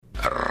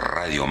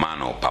Radio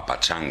Mano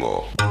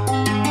Papachango.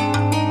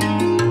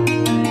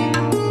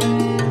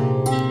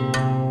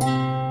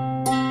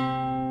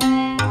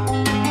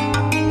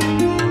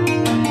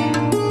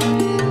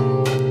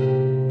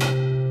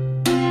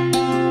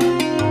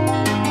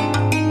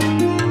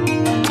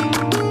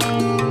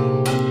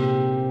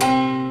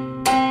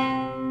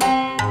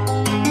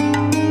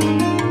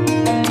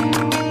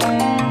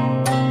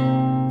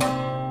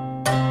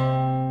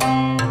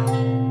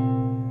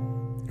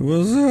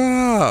 What's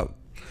up?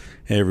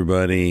 Hey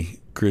everybody,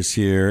 Chris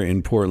here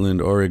in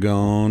Portland,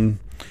 Oregon.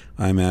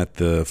 I'm at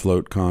the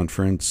Float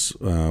Conference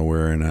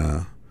where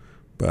in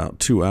about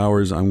 2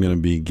 hours I'm going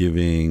to be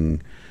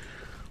giving,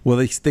 well,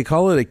 they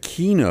call it a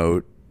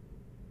keynote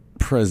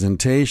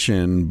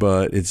presentation,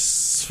 but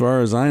it's, as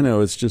far as I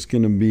know, it's just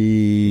going to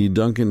be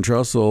Duncan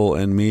Trussell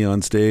and me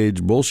on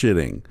stage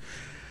bullshitting.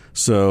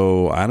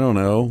 So I don't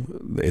know.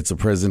 It's a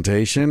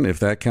presentation. If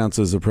that counts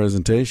as a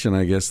presentation,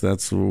 I guess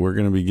that's we're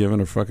going to be given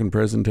a fucking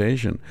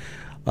presentation.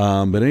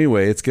 But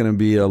anyway, it's going to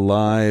be a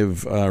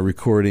live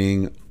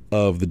recording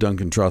of the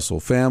Duncan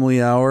Trussell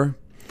Family Hour.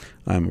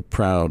 I'm a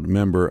proud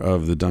member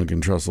of the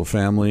Duncan Trussell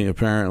family,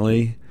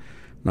 apparently.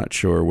 Not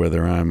sure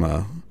whether I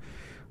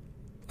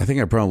think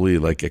I'm probably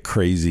like a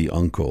crazy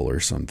uncle or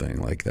something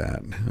like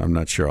that. I'm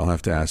not sure. I'll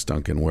have to ask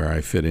Duncan where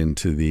I fit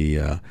into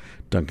the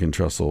Duncan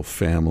Trussell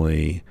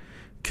family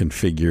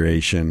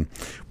configuration.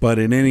 But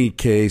in any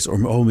case,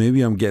 or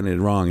maybe I'm getting it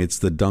wrong. It's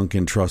the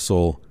Duncan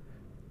Trussell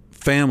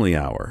Family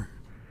Hour.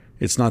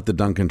 It's not the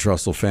Duncan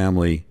Trussell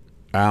Family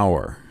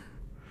Hour.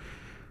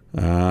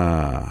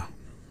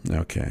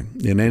 Okay.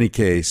 In any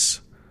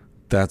case,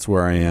 that's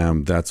where I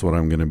am. That's what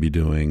I'm going to be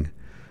doing.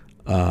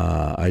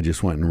 I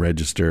just went and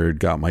registered,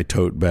 got my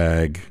tote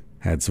bag,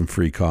 had some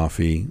free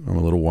coffee. I'm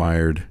a little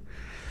wired.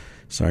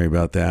 Sorry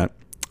about that.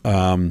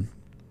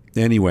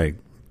 Anyway,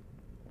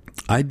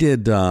 I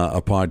did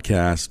a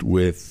podcast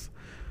with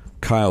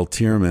Kyle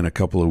Tierman a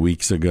couple of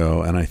weeks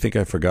ago, and I think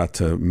I forgot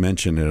to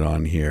mention it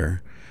on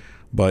here.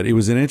 But it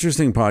was an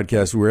interesting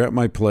podcast. We were at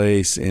my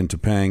place in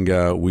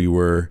Topanga. We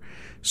were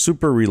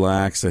super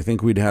relaxed. I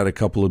think we'd had a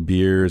couple of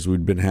beers.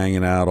 We'd been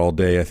hanging out all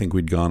day. I think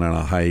we'd gone on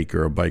a hike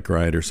or a bike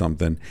ride or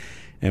something.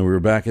 And we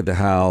were back at the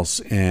house,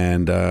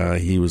 and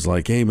he was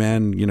like, hey,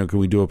 man, can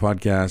we do a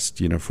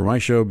podcast, for my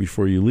show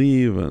before you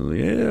leave? And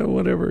yeah,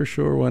 whatever,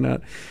 sure, why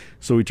not?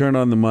 So we turned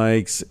on the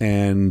mics,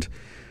 and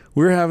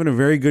we were having a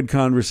very good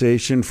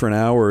conversation for an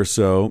hour or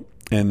so.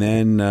 And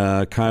then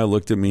Kyle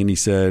looked at me and he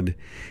said,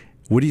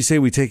 what do you say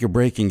we take a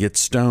break and get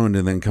stoned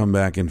and then come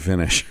back and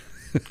finish?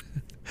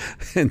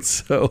 And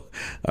so,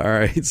 all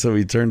right, so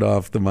we turned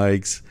off the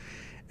mics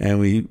and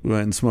we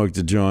went and smoked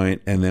a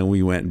joint, and then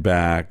we went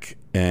back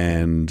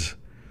and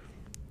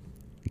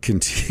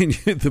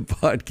continued the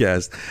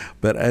podcast.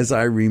 But as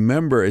I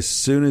remember, as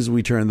soon as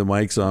we turned the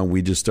mics on,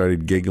 we just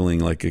started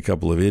giggling like a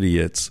couple of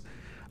idiots.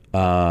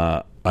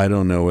 I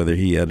don't know whether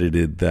he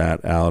edited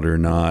that out or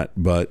not,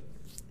 but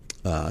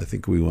I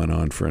think we went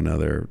on for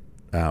another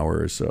hour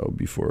or so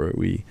before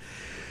we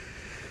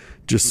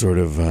just sort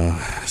of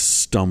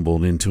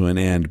stumbled into an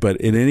end. But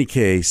in any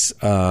case,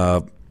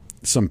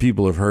 some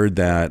people have heard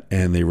that,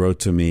 and they wrote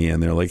to me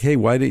and they're like, hey,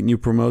 why didn't you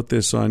promote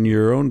this on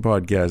your own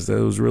podcast?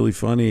 That was really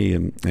funny.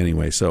 And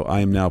anyway, so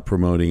I'm now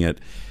promoting it.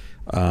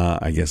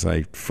 I guess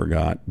I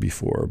forgot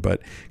before,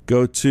 but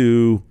go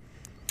to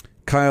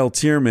Kyle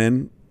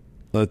Tierman.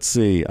 Let's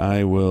see.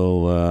 I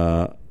will,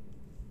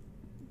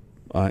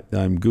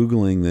 I'm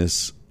Googling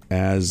this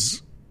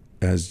as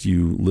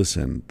you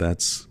listen.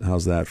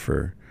 How's that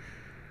for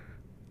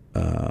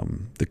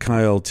the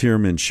Kyle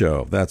Tierman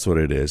Show? That's what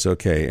it is.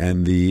 Okay.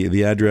 And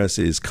the address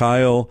is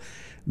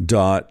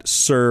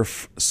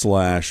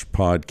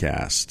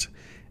kyle.surf/podcast.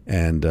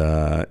 And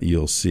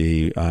you'll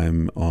see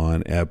I'm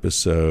on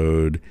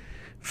episode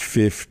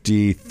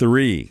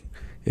 53.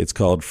 It's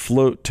called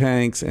Float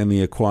Tanks and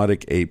the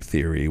Aquatic Ape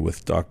Theory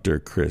with Dr.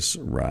 Chris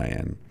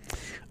Ryan.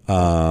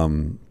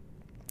 And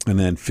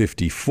then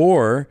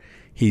 54,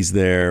 he's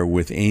there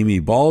with Amy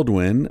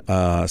Baldwin,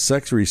 a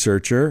sex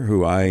researcher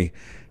who I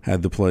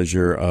had the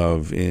pleasure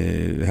of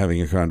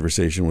having a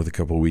conversation with a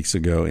couple of weeks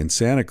ago in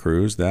Santa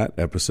Cruz. That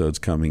episode's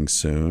coming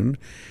soon.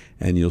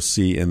 And you'll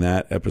see in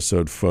that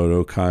episode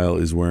photo, Kyle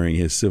is wearing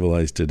his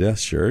Civilized to Death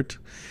shirt.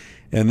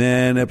 And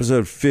then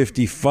episode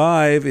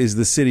 55 is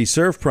the City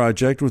Surf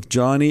Project with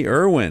Johnny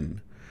Irwin,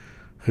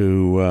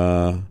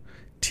 who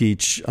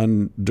teach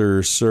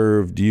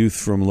underserved youth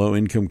from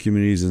low-income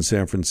communities in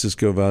San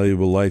Francisco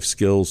valuable life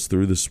skills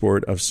through the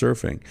sport of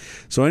surfing.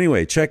 So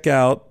anyway, check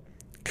out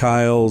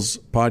Kyle's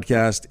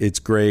podcast. It's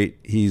great.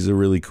 He's a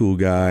really cool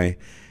guy.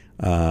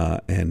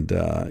 And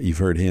you've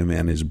heard him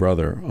and his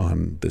brother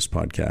on this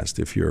podcast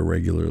if you're a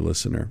regular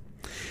listener.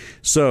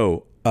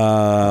 So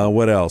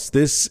what else?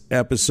 This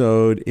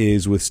episode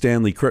is with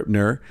Stanley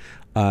Krippner,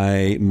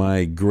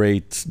 my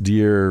great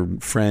dear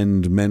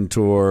friend,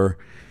 mentor,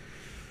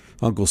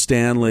 Uncle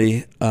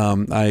Stanley.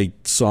 I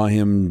saw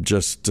him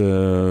just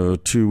 2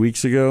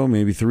 weeks ago,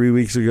 maybe 3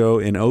 weeks ago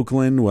in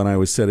Oakland when I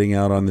was setting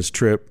out on this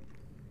trip.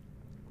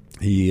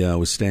 He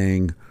was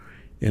staying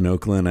in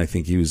Oakland. I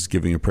think he was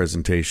giving a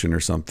presentation or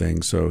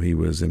something. So he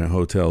was in a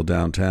hotel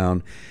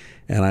downtown,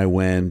 and I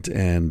went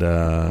and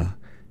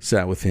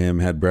sat with him,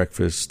 had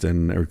breakfast,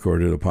 and I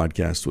recorded a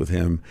podcast with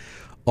him.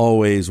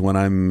 Always when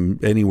I'm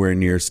anywhere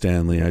near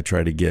Stanley, I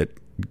try to get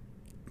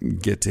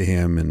to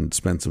him and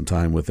spend some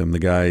time with him. The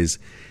guy's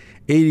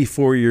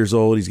 84 years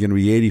old. He's going to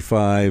be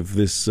 85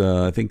 this,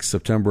 I think,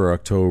 September or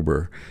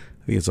October.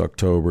 I think it's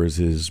October is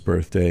his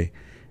birthday.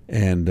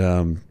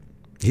 And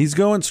he's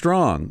going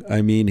strong.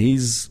 I mean,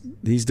 he's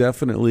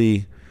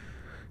definitely,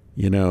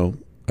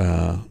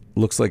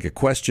 looks like a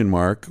question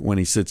mark when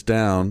he sits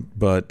down,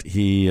 but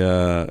he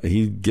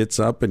gets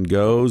up and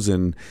goes,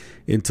 and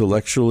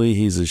intellectually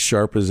he's as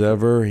sharp as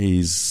ever.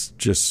 He's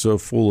just so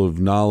full of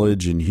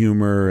knowledge and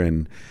humor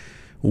and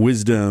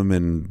wisdom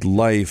and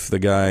life. The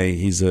guy,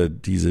 he's a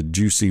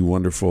juicy,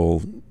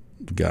 wonderful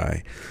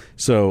guy.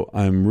 So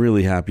I'm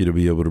really happy to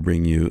be able to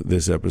bring you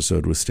this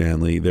episode with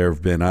Stanley. There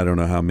have been, I don't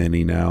know how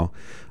many now.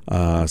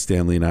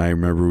 Stanley and I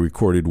remember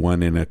recorded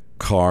one in a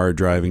car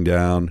driving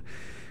down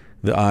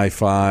the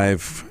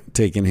I-5,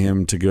 taking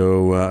him to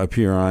go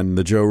appear on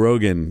the Joe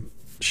Rogan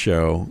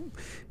show.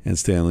 And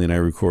Stanley and I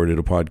recorded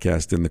a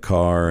podcast in the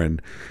car,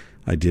 and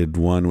I did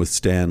one with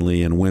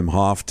Stanley and Wim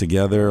Hof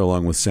together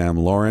along with Sam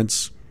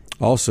Lawrence.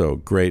 Also,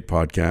 great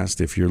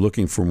podcast. If you're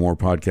looking for more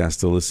podcasts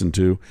to listen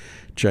to,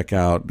 check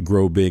out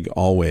Grow Big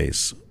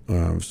Always,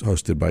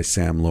 hosted by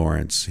Sam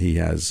Lawrence. He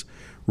has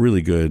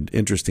really good,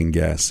 interesting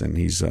guests, and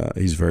he's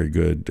very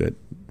good at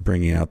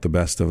bringing out the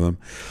best of them.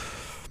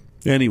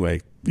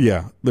 Anyway,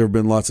 yeah, there have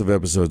been lots of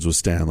episodes with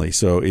Stanley.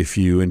 So if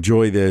you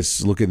enjoy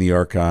this, look in the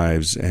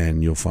archives,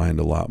 and you'll find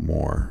a lot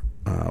more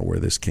where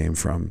this came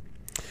from.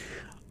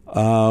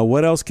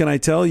 What else can I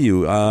tell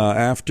you?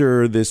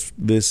 After this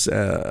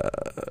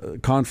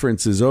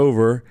conference is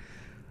over,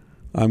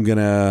 I'm going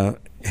to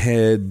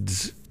head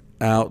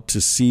out to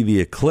see the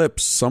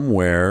eclipse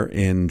somewhere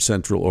in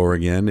Central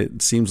Oregon.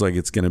 It seems like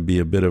it's going to be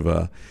a bit of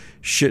a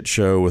shit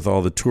show with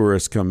all the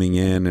tourists coming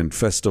in and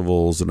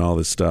festivals and all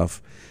this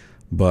stuff.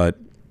 But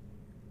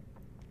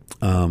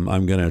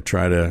I'm going to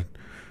try to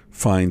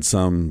find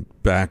some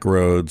back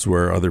roads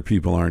where other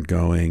people aren't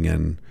going,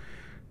 and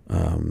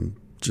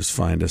just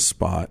find a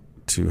spot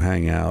to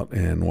hang out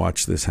and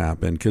watch this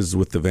happen, because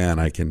with the van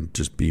I can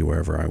just be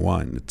wherever I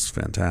want. It's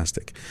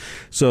fantastic.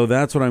 So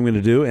that's what I'm going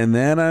to do, and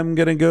then I'm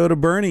going to go to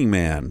Burning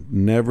Man.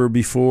 Never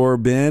before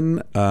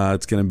been.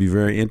 It's going to be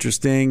very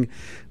interesting.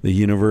 The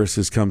universe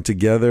has come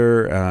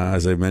together,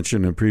 as I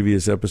mentioned in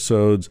previous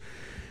episodes.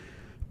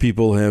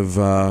 People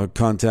have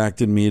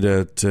contacted me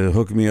to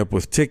hook me up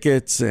with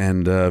tickets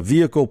and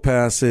vehicle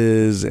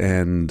passes,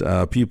 and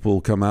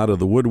people come out of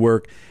the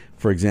woodwork.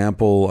 For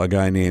example, a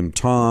guy named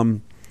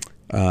Tom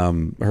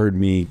heard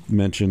me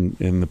mention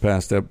in the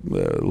past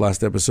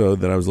last episode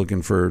that I was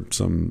looking for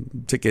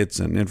some tickets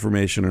and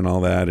information and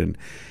all that, and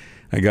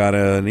I got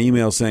an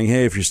email saying,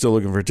 hey, if you're still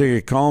looking for a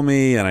ticket, call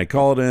me. And I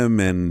called him,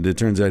 and it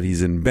turns out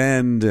he's in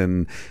Bend.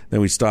 And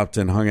then we stopped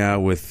and hung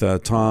out with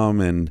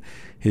Tom and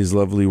his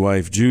lovely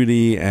wife,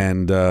 Judy.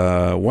 And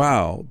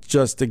wow,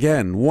 just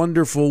again,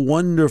 wonderful,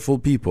 wonderful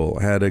people.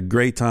 Had a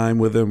great time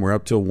with them. We're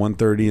up till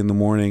 1:30 in the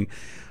morning.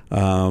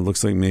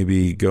 Looks like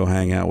maybe go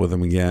hang out with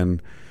them again.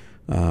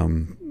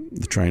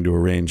 Trying to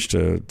arrange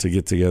to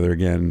get together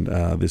again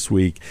this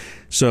week.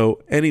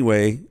 So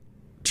anyway,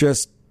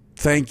 just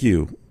thank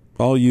you,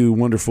 all you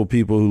wonderful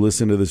people who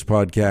listen to this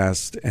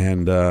podcast.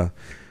 And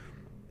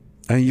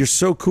you're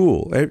so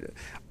cool.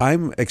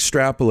 I'm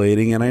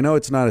extrapolating, and I know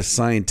it's not a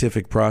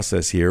scientific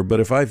process here, but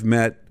if I've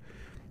met,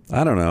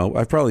 I don't know,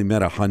 I've probably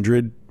met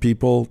 100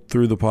 people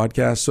through the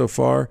podcast so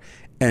far,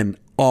 and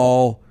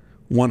all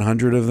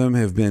 100 of them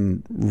have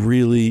been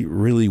really,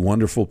 really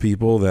wonderful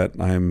people that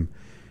I'm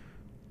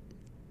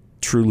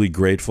truly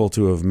grateful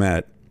to have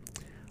met.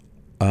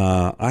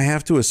 I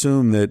have to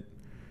assume that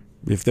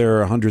if there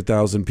are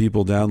 100,000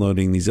 people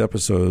downloading these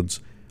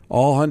episodes,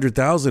 all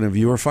 100,000 of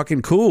you are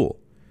fucking cool.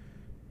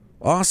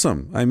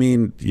 Awesome. I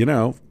mean,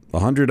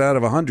 100 out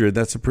of 100,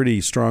 that's a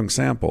pretty strong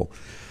sample.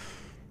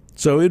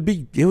 So it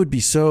would be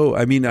so,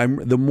 I mean,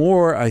 the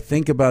more I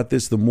think about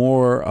this, the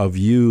more of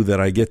you that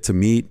I get to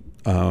meet,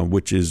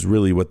 which is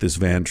really what this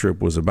van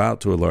trip was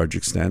about to a large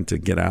extent, to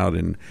get out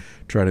and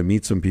try to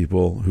meet some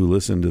people who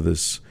listen to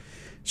this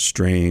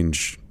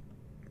strange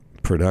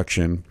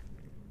production.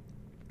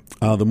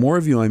 The more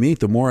of you I meet,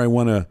 the more I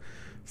want to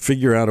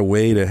figure out a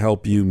way to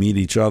help you meet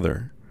each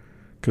other,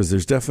 because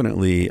there's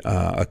definitely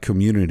a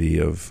community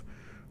of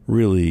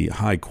really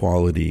high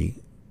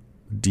quality,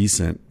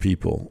 decent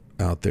people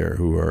out there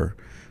who are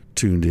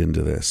tuned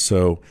into this.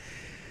 So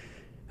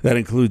that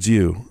includes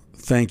you.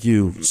 Thank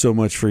you so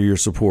much for your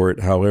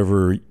support,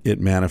 however it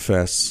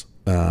manifests.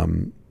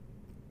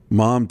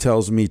 Mom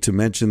tells me to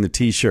mention the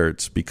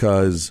t-shirts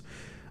because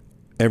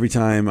every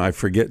time I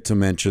forget to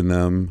mention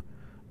them,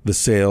 the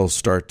sales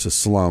start to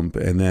slump,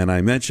 and then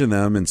I mention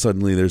them and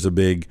suddenly there's a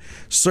big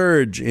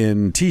surge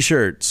in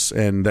t-shirts,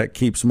 and that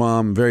keeps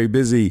Mom very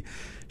busy.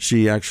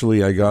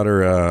 I got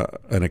her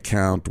an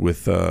account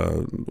with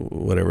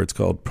whatever it's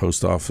called,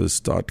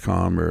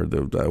 postoffice.com or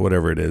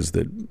whatever it is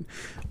that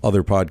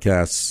other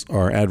podcasts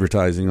are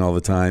advertising all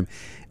the time.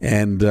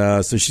 And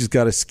so she's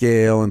got a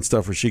scale and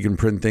stuff where she can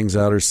print things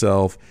out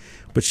herself.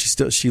 But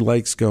she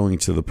likes going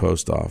to the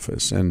post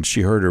office. And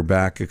she hurt her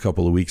back a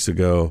couple of weeks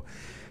ago.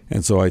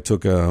 And so I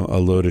took a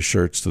load of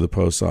shirts to the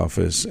post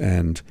office.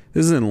 And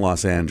this is in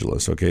Los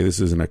Angeles, okay? This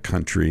isn't a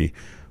country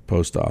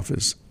post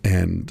office.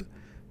 And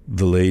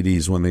the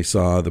ladies, when they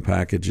saw the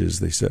packages,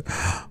 they said,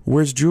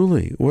 "Where's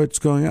Julie? What's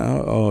going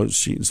on?" "Oh,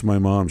 it's my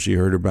mom. She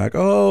hurt her back."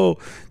 "Oh,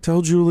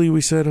 tell Julie we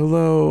said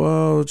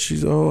hello."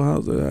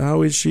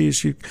 How is she?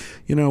 She,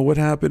 what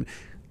happened?"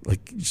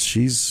 Like,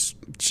 she's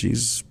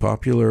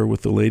popular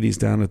with the ladies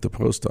down at the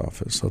post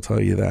office, I'll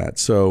tell you that.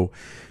 So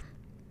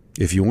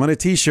if you want a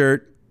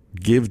t-shirt,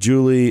 give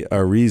Julie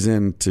a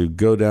reason to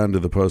go down to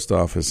the post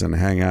office and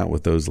hang out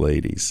with those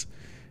ladies.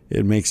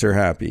 It makes her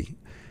happy.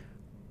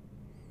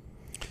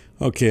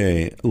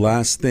 Okay,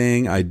 last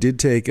thing, I did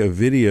take a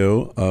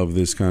video of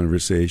this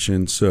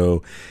conversation,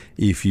 so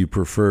if you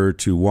prefer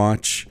to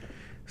watch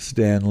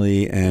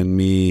Stanley and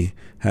me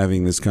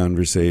having this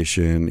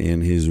conversation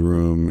in his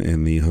room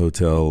in the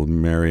Hotel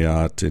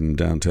Marriott in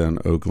downtown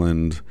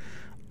Oakland,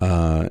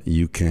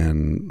 you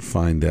can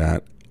find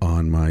that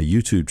on my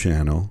YouTube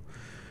channel,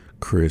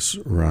 Chris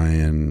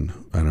Ryan.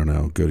 I don't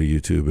know, go to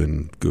YouTube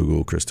and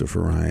Google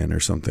Christopher Ryan or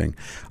something.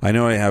 I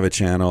know I have a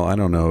channel. I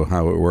don't know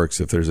how it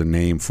works, if there's a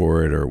name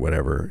for it or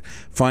whatever.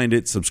 Find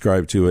it,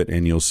 subscribe to it,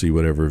 and you'll see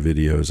whatever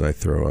videos I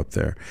throw up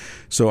there.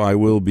 So I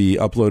will be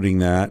uploading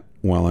that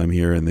while I'm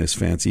here in this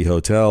fancy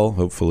hotel.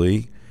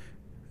 Hopefully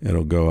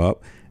it'll go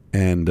up.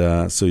 And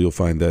so you'll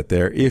find that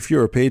there. If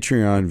you're a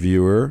Patreon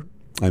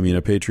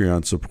a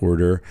Patreon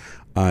supporter,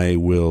 I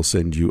will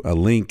send you a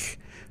link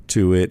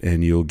to it,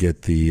 and you'll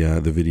get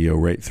the video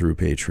right through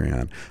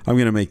Patreon. I'm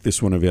going to make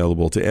this one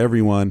available to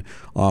everyone.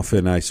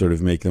 Often I sort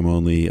of make them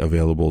only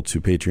available to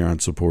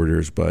Patreon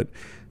supporters, but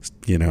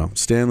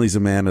Stanley's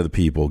a man of the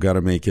people. Got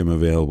to make him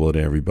available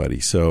to everybody.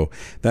 So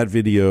that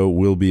video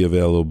will be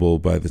available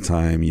by the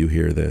time you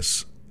hear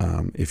this,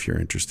 if you're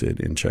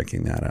interested in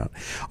checking that out.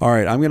 All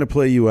right, I'm going to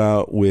play you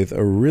out with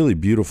a really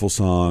beautiful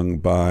song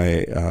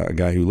by a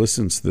guy who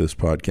listens to this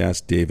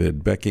podcast,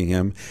 David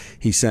Beckingham.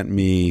 He sent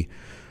me,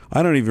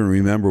 I don't even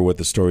remember what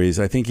the story is.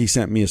 I think he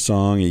sent me a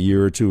song a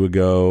year or two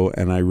ago,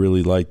 and I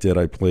really liked it.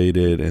 I played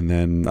it, and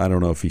then I don't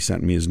know if he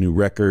sent me his new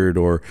record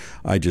or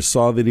I just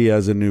saw that he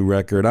has a new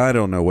record. I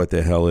don't know what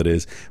the hell it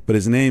is, but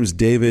his name's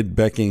David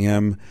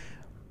Beckingham,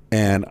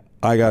 and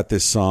I got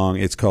this song.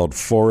 It's called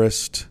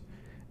Forest.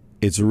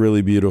 It's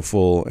really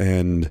beautiful,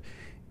 and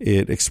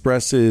it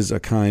expresses a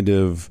kind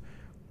of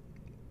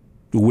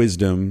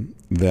wisdom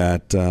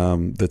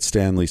that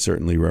Stanley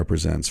certainly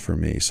represents for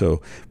me.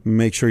 So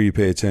make sure you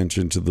pay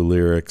attention to the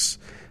lyrics.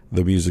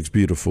 The music's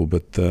beautiful,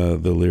 but the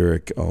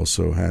lyric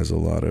also has a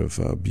lot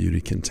of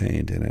beauty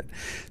contained in it.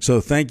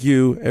 So thank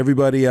you,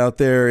 everybody out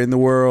there in the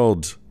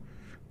world.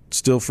 It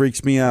still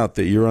freaks me out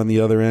that you're on the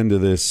other end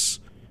of this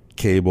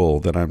cable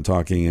that I'm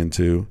talking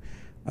into,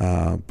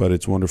 but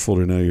it's wonderful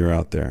to know you're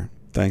out there.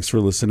 Thanks for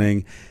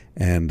listening.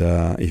 And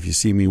if you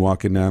see me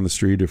walking down the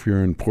street, if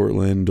you're in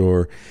Portland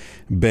or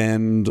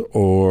Bend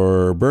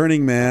or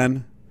Burning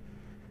Man,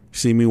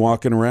 see me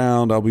walking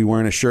around, I'll be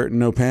wearing a shirt and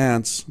no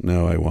pants.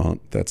 No, I won't.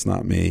 That's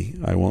not me.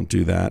 I won't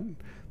do that.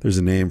 There's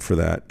a name for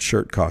that.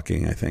 Shirt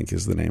cocking, I think,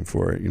 is the name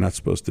for it. You're not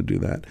supposed to do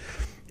that.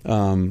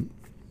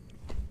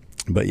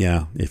 But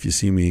yeah, if you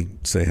see me,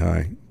 say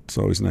hi. It's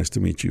always nice to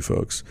meet you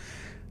folks.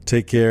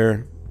 Take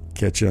care.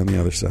 Catch you on the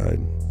other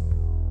side.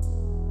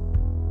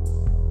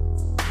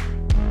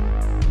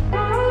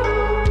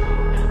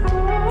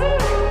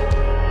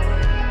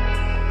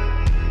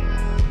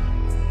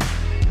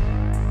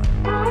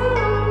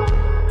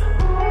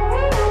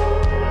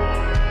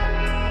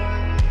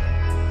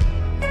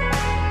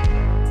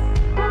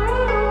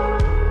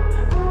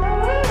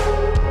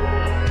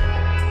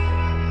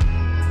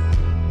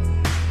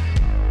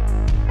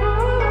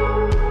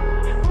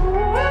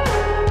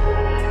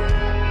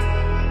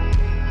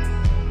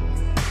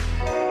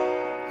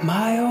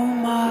 My oh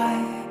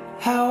my,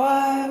 how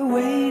I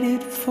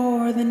waited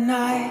for the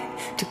night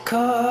to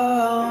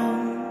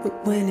come,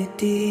 but when it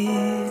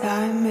did,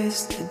 I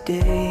missed the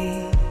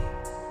day.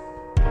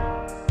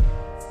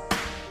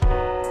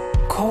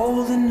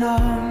 Cold and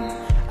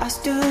numb, I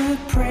stood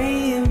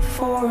praying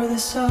for the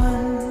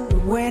sun,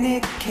 but when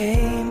it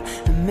came,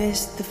 I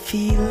missed the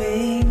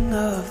feeling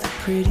of the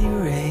pretty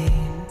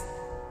rain.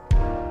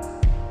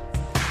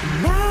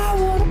 And I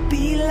wanna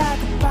be like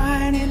a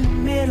pine in the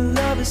middle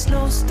of a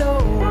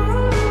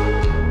snowstorm.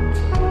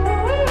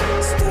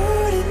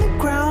 Stood in the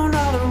ground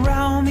all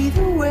around me,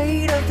 the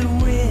weight of the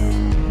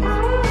wind. I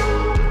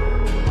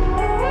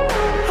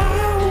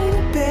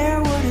wanna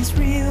bear what is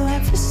real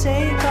and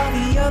forsake all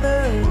the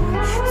other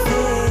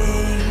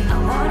things. I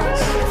wanna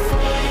see the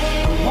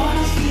forest. I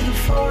wanna see the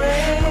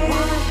forest. I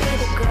wanna be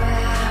the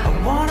ground. I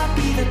wanna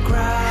be the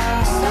ground.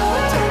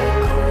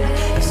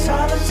 A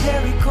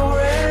solitary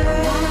chorus. I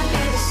wanna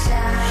be the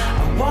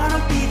sound. I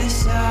wanna be the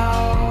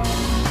sound.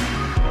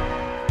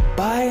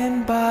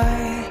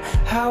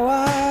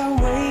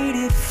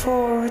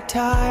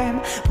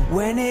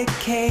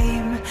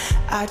 came,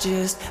 I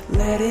just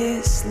let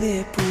it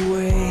slip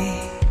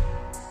away.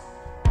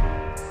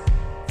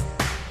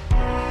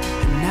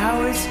 And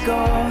now it's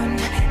gone,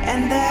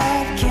 and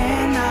that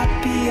cannot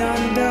be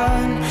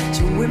undone.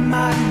 So in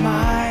my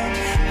mind,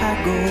 I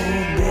go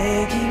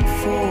begging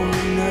for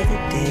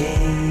another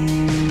day.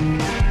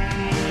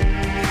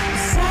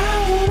 'Cause I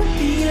wanna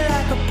be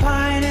like a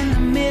pine in the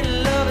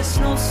middle of a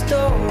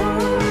snowstorm.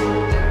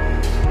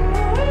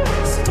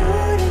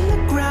 Stood in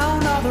the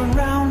ground all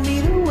around me,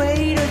 the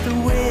weight of the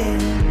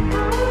wind.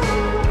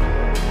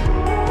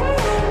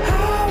 I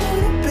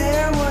wanna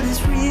bear what is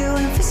real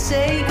and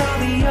forsake all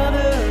the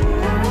other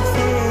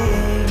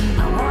things.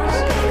 I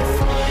wanna be the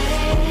forest.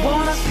 I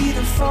wanna be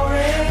the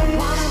forest.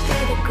 I wanna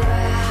be the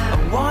grass. I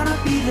wanna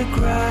be the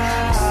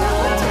grass.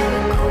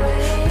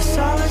 A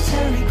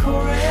solitary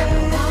chorus.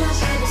 I wanna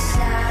be the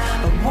sound.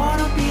 I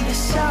wanna be the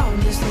sound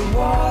as the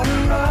water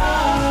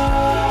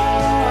runs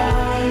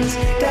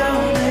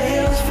down the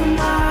hills for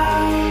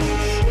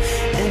miles,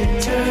 and it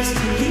turns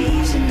to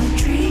leaves in the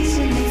trees,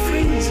 and they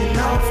freeze and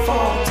all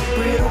fall to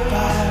brittle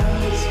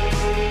piles.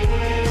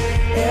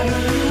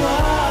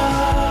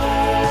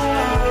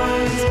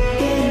 Everyone's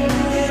in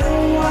a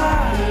little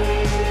while.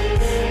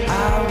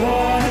 I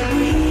wanna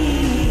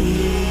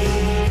breathe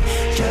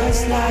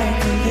just like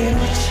a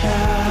little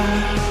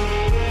child,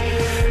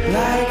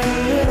 like a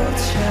little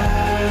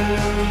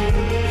child,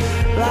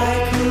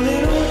 like a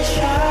little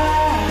child.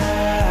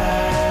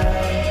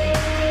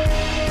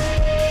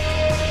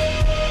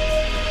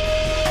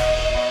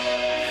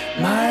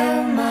 My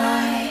oh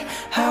my,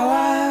 how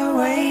I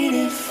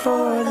waited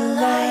for the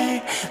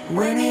light.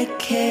 When it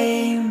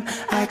came,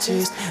 I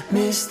just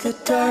missed the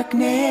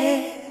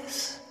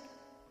darkness.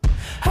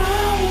 I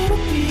wanna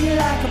be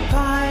like a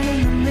pine in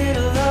the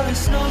middle of a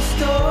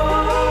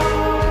snowstorm.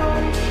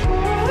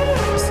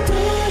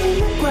 Stood in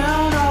the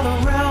ground all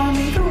around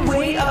me, the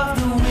weight of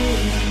the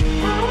wind.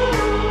 I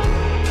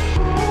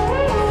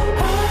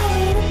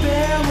wanna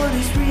bear what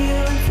is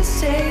real and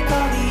forsake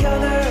all the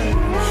other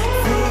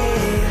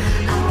things.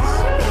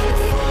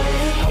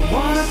 I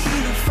wanna be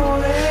the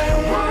forest.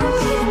 I wanna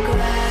be the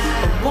grass.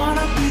 I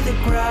wanna be the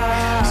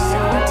grass.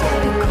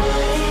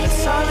 A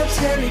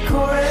solitary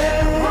chorus.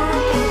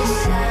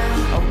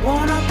 I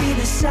wanna be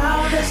the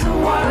sound as the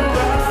water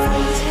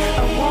runs.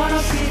 I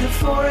wanna be the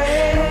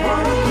forest.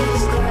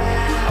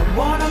 I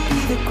wanna be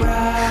the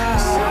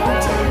grass.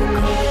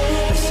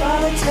 A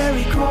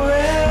solitary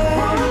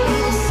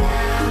chorus.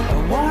 I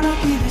wanna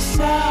be the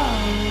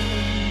sound.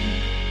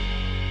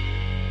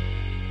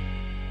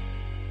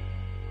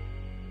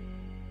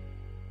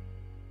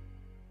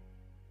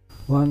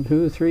 One,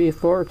 two, three,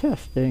 four,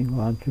 testing.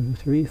 1, 2,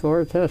 3,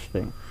 4,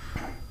 testing.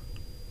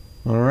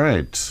 All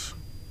right,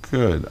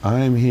 good.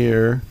 I'm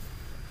here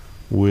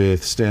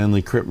with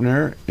Stanley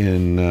Krippner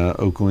in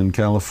Oakland,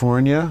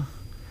 California.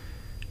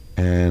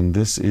 And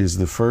this is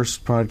the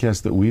first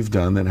podcast that we've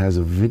done that has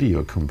a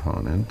video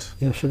component.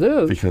 Yes, it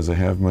is. Because I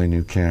have my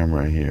new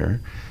camera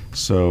here.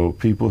 So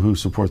people who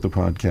support the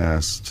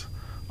podcast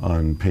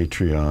on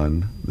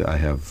Patreon, I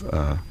have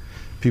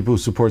people who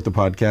support the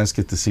podcast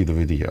get to see the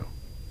video.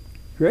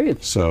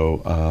 Great.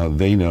 So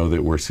they know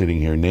that we're sitting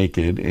here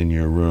naked in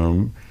your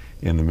room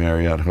in the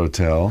Marriott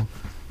Hotel.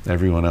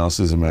 Everyone else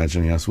is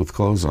imagining us with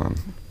clothes on.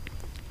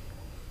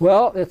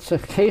 Well, it's a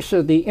case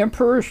of the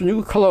emperor's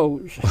new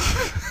clothes.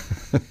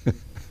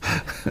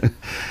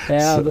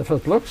 And if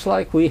it looks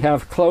like we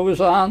have clothes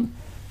on,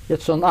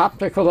 it's an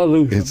optical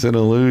illusion. It's an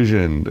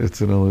illusion.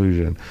 It's an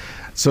illusion.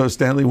 So,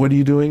 Stanley, what are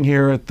you doing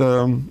here at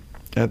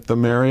the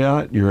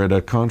Marriott? You're at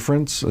a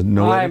conference?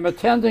 I'm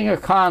attending a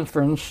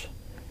conference,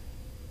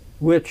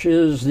 which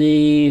is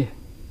the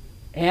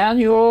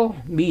annual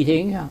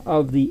meeting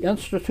of the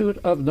Institute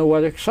of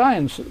Noetic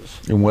Sciences.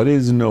 And what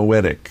is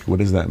noetic? What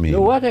does that mean?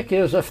 Noetic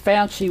is a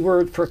fancy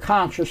word for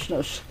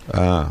consciousness.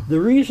 Ah.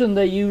 The reason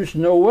they use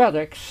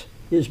noetics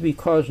is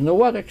because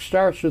noetic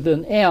starts with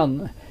an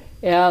N,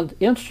 and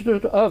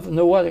Institute of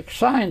Noetic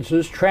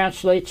Sciences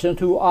translates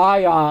into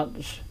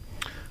ions.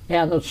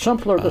 And it's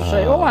simpler to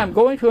say, oh, I'm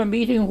going to a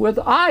meeting with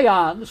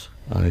ions,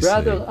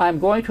 rather than I'm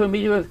going to a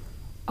meeting with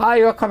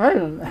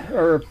Iokamen,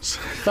 or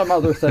some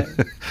other thing.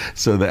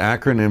 So the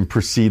acronym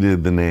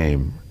preceded the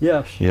name.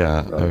 Yes.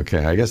 Yeah, right.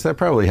 Okay. I guess that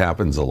probably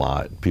happens a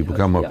lot. People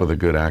come up with a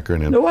good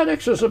acronym.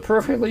 Noetics is a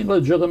perfectly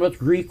legitimate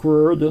Greek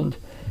word, and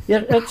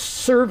it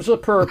serves a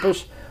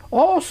purpose.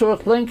 Also,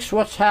 it links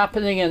what's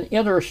happening in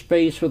inner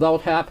space with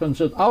what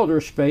happens in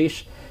outer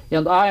space.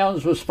 And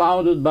IONS was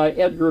founded by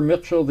Edgar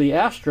Mitchell, the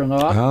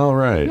astronaut. Oh,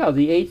 right. Yeah,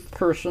 the 8th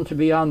person to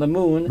be on the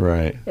moon.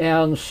 Right.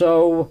 And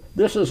so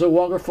this is a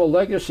wonderful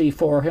legacy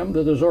for him,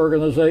 that his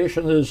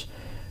organization is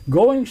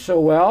going so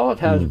well. It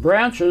has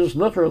branches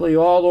literally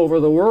all over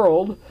the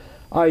world.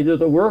 I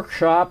did a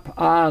workshop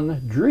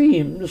on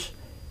dreams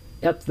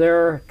at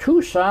their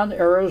Tucson,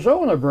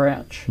 Arizona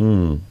branch.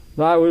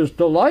 I was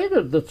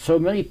delighted that so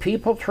many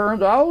people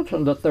turned out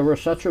and that there was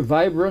such a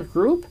vibrant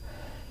group.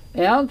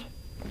 And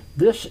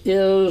this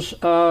is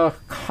a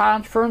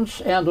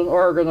conference and an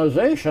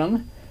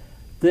organization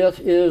that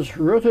is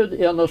rooted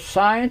in a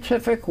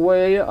scientific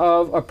way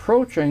of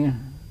approaching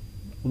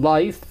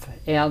life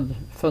and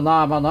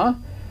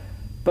phenomena,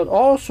 but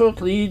also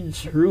it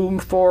leaves room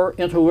for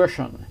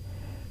intuition.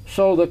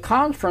 So the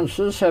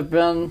conferences have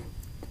been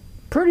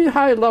pretty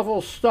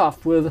high-level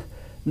stuff with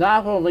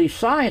not only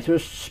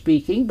scientists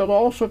speaking, but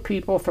also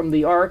people from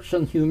the arts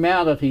and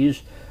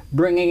humanities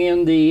bringing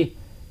in the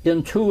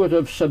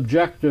intuitive,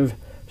 subjective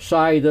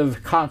side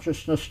of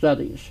consciousness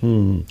studies.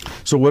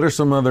 So what are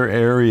some other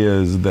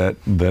areas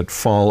that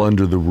fall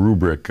under the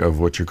rubric of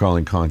what you're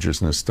calling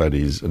consciousness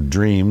studies?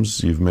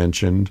 Dreams, you've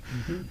mentioned.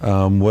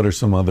 What are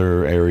some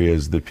other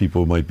areas that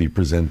people might be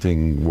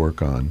presenting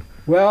work on?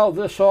 Well,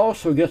 this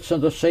also gets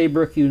into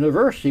Saybrook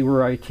University,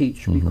 where I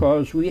teach,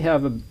 because we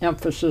have an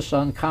emphasis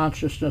on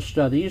consciousness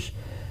studies.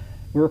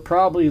 We're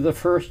probably the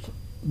first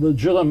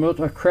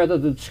legitimate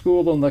accredited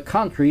school in the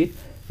country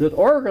that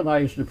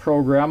organized a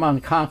program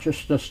on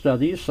consciousness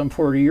studies some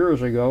 40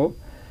 years ago.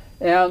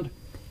 And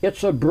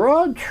it's a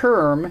broad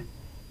term,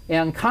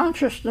 and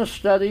consciousness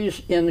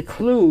studies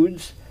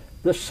includes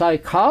the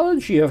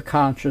psychology of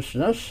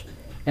consciousness,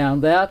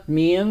 and that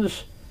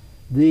means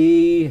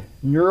the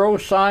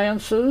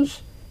neurosciences.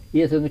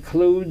 It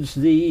includes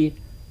the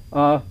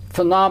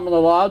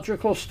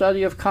phenomenological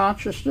study of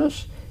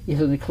consciousness. It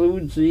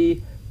includes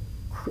the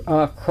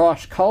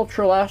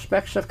cross-cultural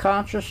aspects of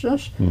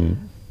consciousness.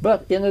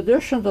 But in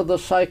addition to the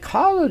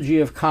psychology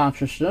of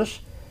consciousness,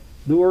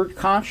 the word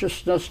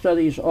consciousness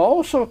studies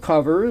also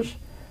covers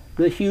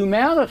the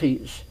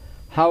humanities,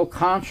 how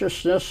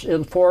consciousness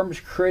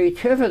informs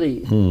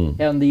creativity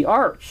and the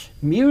arts,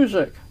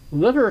 music,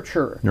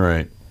 literature.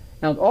 Right.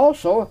 And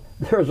also,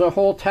 there's a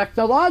whole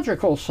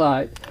technological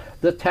side,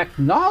 the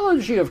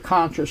technology of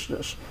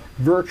consciousness,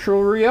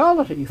 virtual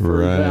reality,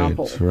 for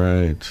example.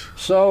 Right.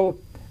 So,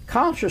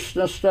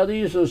 consciousness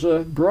studies is a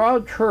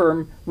broad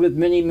term with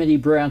many, many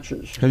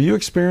branches. Have you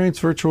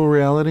experienced virtual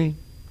reality?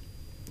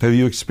 Oh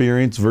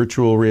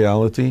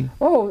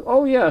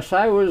yes.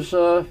 I was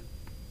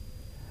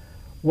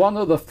one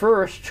of the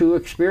first to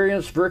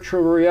experience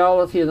virtual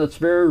reality in its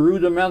very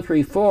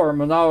rudimentary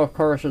form, and now, of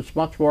course, it's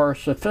much more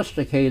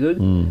sophisticated,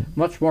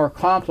 much more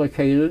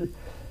complicated,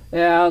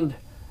 and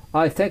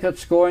I think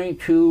it's going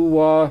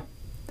to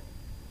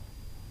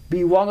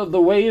be one of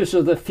the ways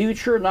of the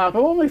future, not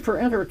only for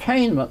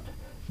entertainment,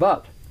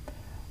 but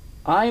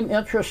I'm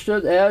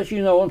interested, as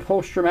you know, in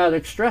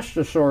post-traumatic stress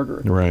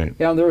disorder. Right.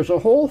 And there's a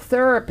whole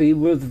therapy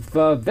with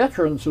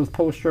veterans with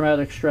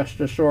post-traumatic stress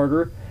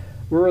disorder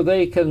where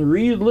they can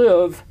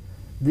relive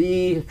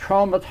the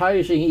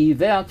traumatizing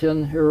event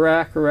in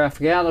Iraq or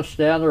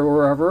Afghanistan or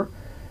wherever,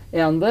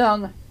 and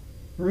then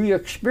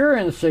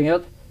re-experiencing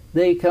it,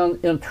 they can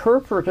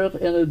interpret it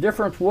in a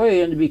different way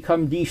and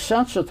become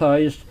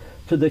desensitized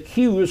to the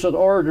cues that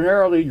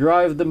ordinarily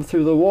drive them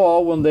through the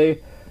wall when they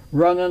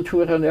run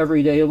into it in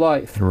everyday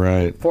life.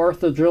 Right.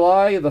 4th of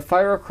July, the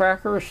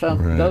firecrackers sent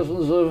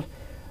dozens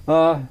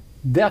of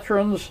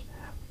veterans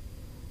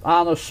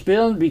on a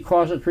spin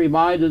because it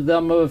reminded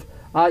them of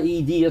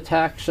IED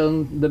attacks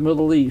in the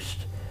Middle East.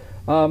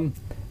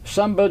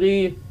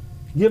 Somebody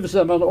gives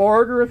them an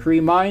order, it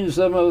reminds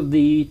them of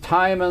the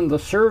time in the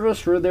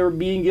service where they were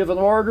being given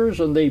orders,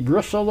 and they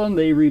bristle and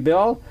they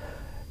rebel.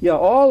 Yeah,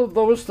 all of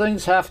those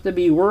things have to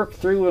be worked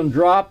through and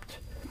dropped,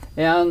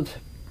 and,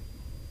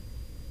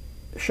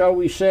 shall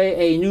we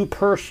say, a new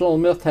personal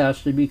myth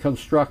has to be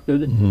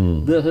constructed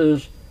that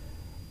is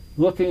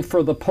looking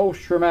for the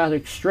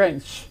post-traumatic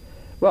strengths.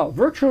 Well,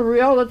 virtual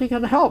reality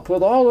can help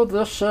with all of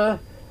this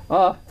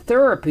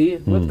therapy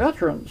with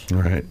veterans.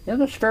 Right.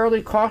 And it's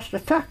fairly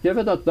cost-effective,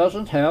 and it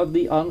doesn't have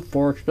the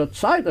unfortunate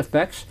side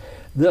effects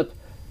that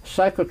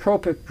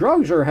psychotropic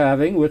drugs are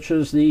having, which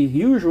is the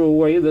usual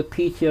way that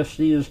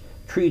PTSD is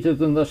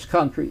treated in this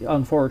country,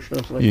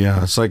 unfortunately. Yeah,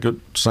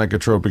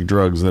 psychotropic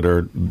drugs that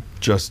are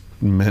just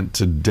meant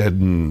to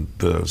deaden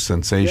the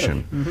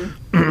sensation.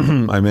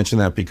 Yes. I mention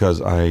that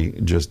because I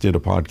just did a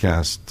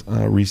podcast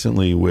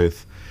recently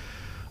with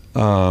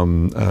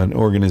an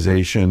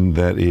organization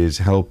that is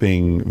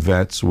helping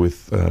vets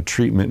with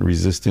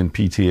treatment-resistant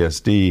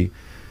PTSD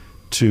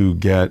to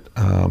get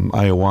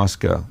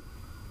ayahuasca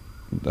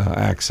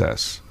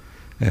access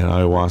and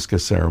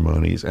ayahuasca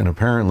ceremonies. And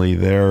apparently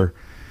their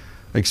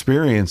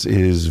experience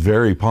is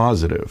very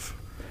positive.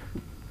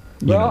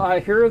 Well,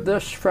 I hear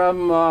this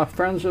from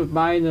friends of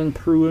mine in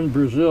Peru and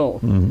Brazil.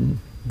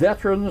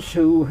 Veterans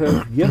who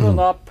have given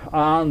up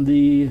on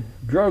the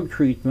drug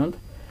treatment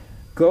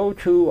go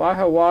to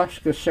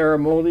ayahuasca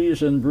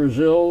ceremonies in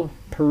Brazil,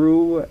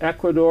 Peru,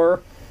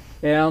 Ecuador,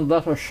 and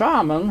let a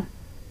shaman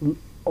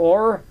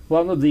or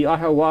one of the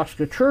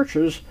ayahuasca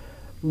churches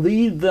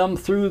lead them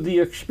through the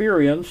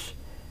experience,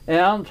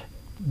 and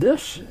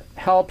this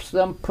helps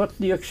them put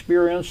the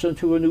experience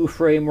into a new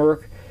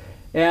framework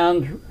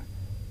and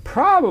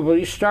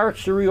probably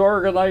starts to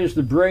reorganize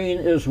the brain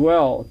as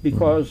well,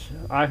 because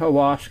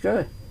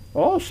ayahuasca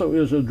also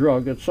is a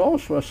drug. It's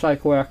also a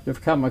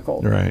psychoactive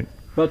chemical. Right.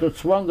 But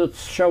it's one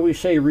that's, shall we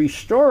say,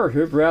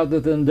 restorative rather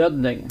than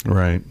deadening.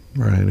 Right,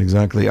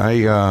 exactly.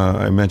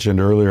 I mentioned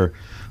earlier,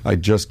 I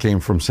just came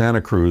from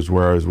Santa Cruz,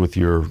 where I was with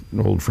your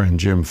old friend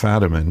Jim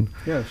Fadiman.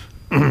 Yes.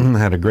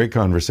 Had a great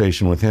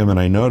conversation with him, and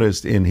I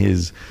noticed he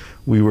has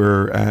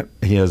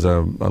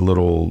a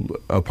little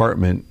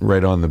apartment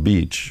right on the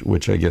beach,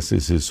 which I guess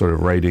is his sort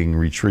of writing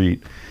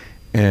retreat.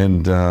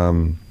 And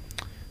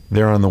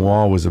there on the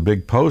wall was a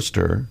big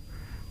poster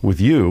with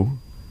you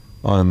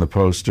on the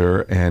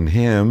poster, and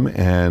him,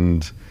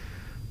 and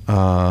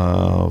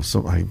I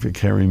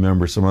can't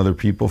remember, some other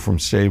people from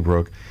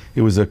Saybrook.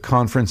 It was a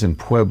conference in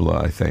Puebla,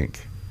 I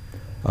think.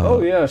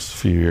 Oh, yes. A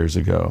few years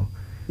ago.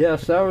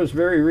 Yes, that was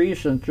very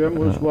recent. Jim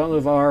was one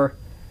of our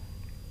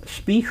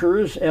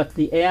speakers at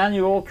the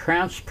annual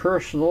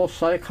Transpersonal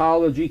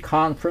Psychology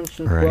Conference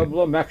in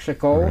Puebla,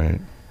 Mexico. Right.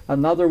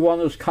 Another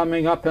one is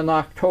coming up in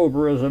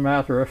October, as a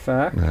matter of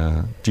fact.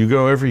 Do you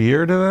go every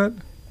year to that?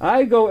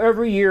 I go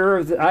every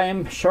year. I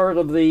am sort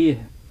of the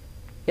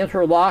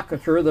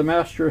interlocutor, the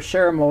master of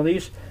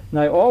ceremonies, and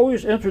I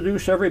always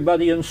introduce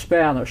everybody in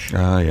Spanish.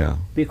 Yeah.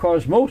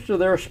 Because most of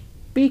their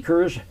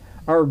speakers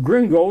are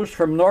gringos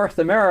from North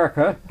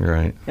America.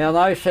 Right. And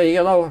I say,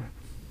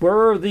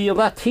 where are the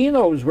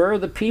Latinos? Where are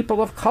the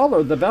people of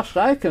color? The best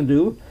I can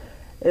do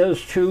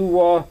is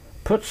to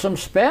put some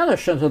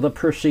Spanish into the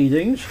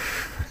proceedings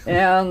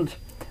and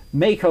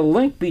make a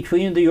link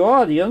between the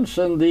audience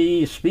and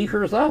the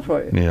speakers that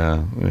way.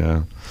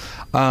 Yeah.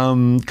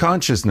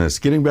 Consciousness.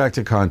 Getting back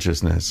to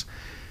consciousness,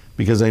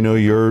 because I know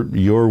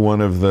you're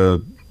one of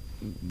the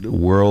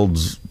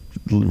world's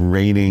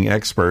reigning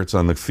experts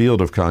on the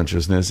field of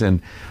consciousness,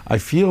 and I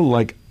feel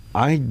like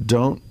I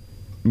don't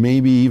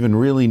maybe even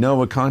really know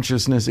what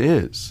consciousness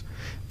is.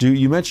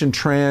 You mentioned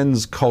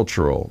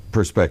transcultural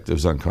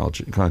perspectives on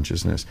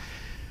consciousness.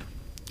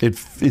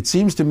 It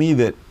seems to me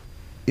that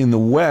in the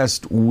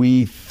West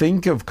we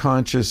think of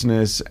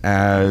consciousness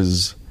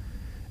as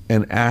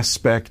an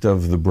aspect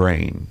of the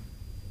brain,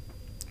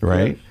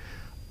 right?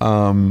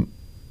 Yes.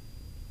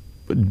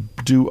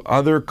 Do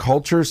other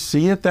cultures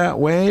see it that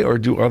way, or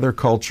do other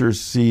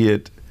cultures see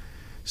it?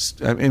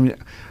 I mean,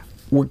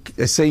 we're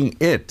saying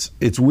it.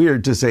 It's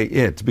weird to say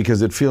it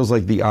because it feels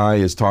like the eye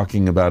is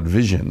talking about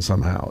vision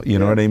somehow. You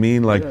know what I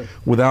mean? Like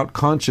without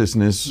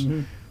consciousness,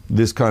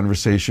 this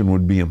conversation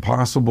would be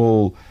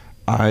impossible.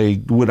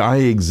 Would I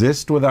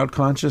exist without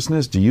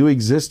consciousness? Do you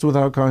exist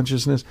without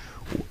consciousness?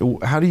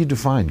 How do you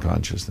define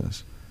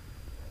consciousness?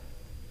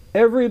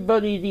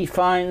 Everybody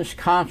defines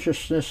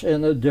consciousness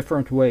in a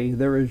different way.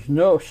 There is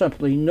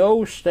simply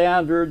no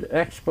standard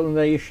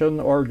explanation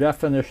or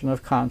definition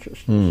of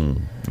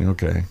consciousness.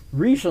 Okay.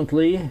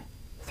 Recently,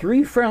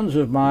 3 friends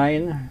of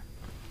mine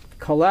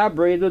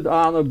collaborated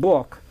on a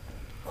book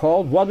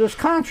called What is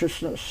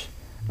Consciousness?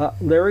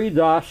 Larry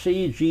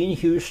Dossey, Gene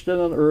Houston,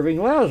 and Irving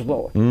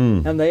Laszlo.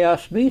 And they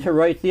asked me to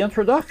write the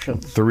introduction.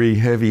 3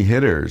 heavy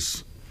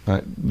hitters.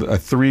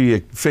 3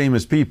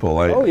 famous people.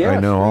 I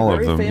know all of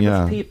them. Very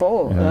famous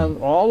people, and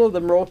all of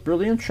them wrote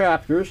brilliant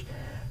chapters.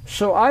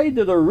 So I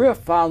did a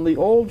riff on the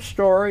old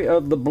story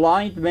of the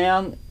blind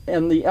man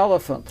and the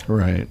elephant,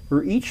 right?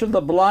 Where each of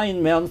the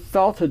blind men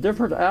felt a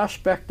different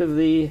aspect of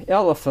the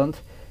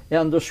elephant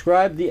and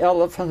described the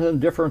elephant in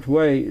different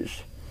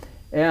ways.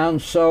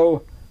 And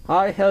so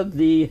I had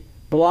the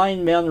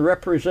blind men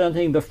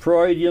representing the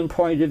Freudian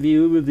point of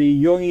view,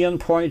 the Jungian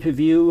point of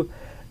view,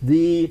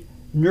 the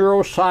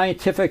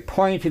neuroscientific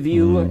point of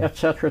view,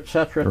 etc.,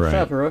 etc.,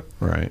 etc.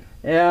 Right.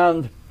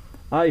 And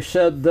I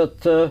said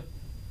that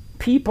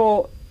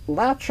people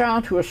latch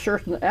on to a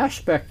certain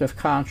aspect of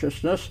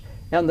consciousness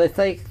and they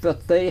think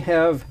that they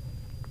have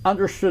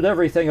understood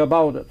everything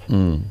about it.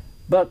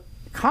 But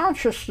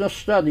consciousness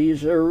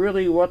studies are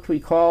really what we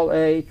call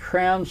a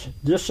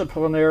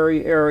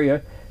transdisciplinary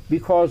area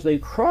because they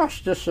cross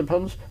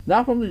disciplines.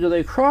 Not only do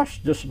they cross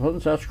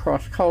disciplines, that's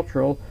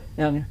cross-cultural,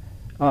 and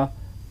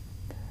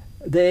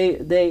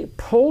they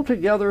pull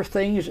together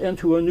things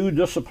into a new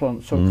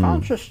discipline. So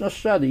consciousness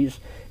studies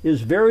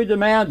is very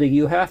demanding.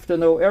 You have to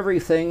know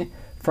everything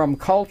from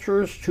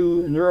cultures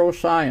to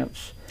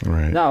neuroscience.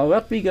 Right. Now,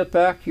 let me get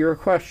back to your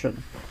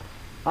question.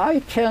 I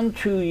tend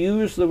to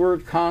use the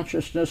word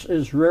consciousness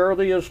as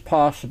rarely as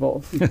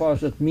possible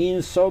because it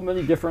means so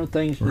many different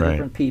things to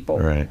different people.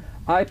 Right.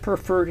 I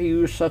prefer to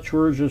use such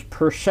words as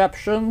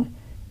perception,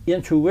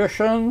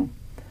 intuition.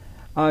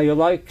 I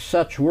like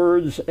such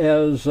words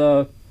as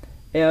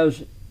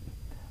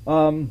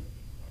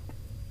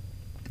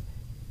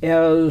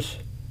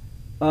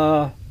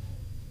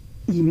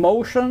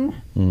emotion.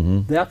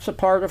 That's a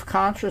part of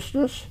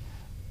consciousness.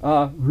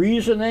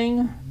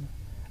 Reasoning.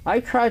 I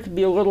try to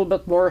be a little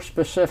bit more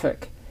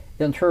specific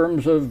in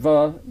terms of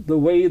the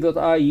way that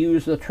I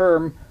use the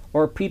term,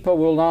 or people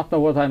will not know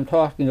what I'm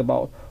talking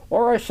about.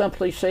 Or I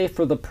simply say,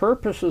 for the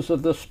purposes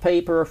of this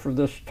paper, for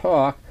this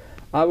talk,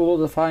 I will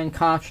define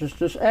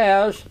consciousness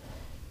as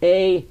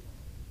a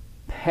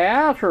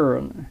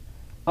pattern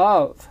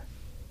of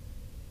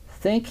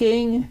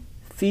thinking,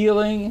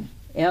 feeling,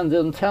 and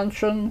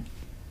intention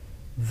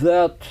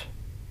that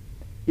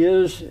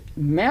is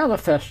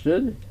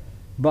manifested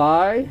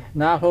by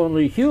not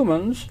only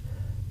humans,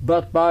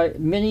 but by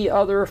many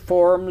other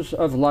forms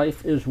of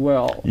life as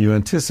well. You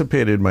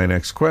anticipated my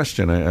next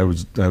question. I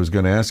was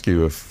going to ask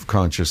you if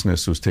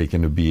consciousness was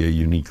taken to be a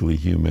uniquely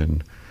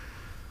human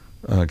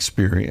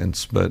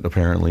experience, but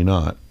apparently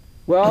not.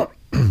 Well,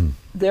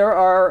 there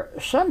are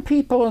some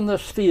people in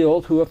this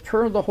field who have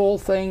turned the whole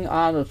thing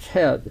on its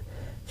head.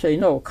 Say,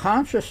 no,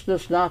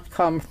 consciousness does not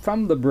come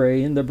from the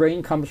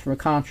brain comes from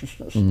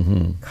consciousness.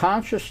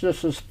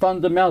 Consciousness is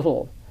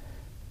fundamental.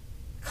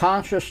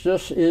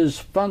 Consciousness is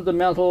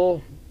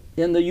fundamental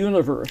in the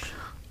universe.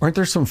 Aren't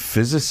there some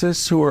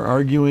physicists who are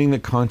arguing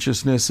that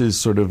consciousness is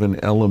sort of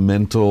an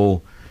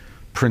elemental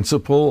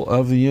principle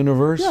of the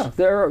universe?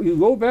 Yeah, you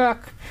go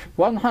back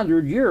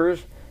 100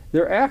 years,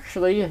 there are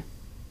actually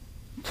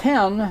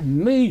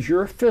 10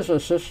 major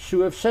physicists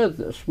who have said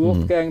this.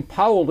 Wolfgang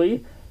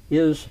Pauli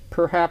is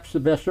perhaps the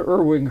best.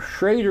 Erwin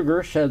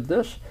Schrödinger said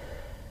this.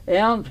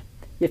 And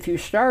if you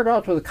start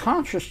out with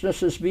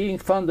consciousness as being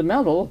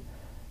fundamental,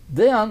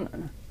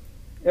 then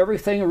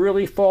everything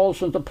really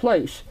falls into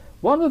place.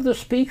 One of the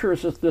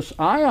speakers at this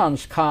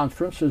IONS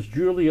conference is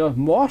Julia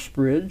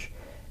Mossbridge,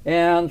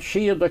 and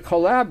she and a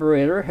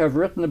collaborator have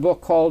written a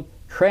book called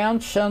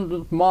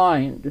Transcendent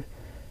Mind.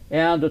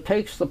 And it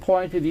takes the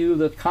point of view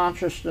that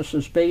consciousness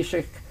is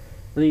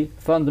basically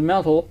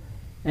fundamental.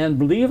 And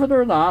believe it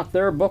or not,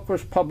 their book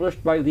was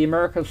published by the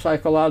American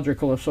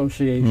Psychological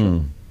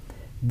Association.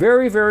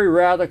 Very, very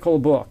radical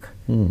book.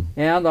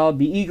 And I'll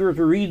be eager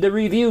to read the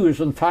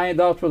reviews and find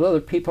out what other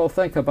people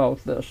think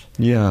about this.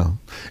 Yeah.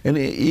 And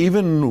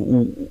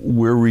even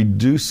we're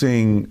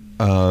reducing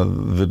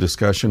the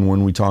discussion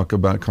when we talk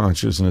about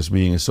consciousness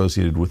being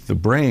associated with the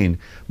brain.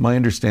 My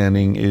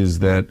understanding is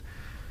that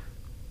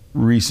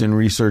recent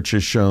research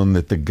has shown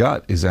that the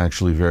gut is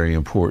actually very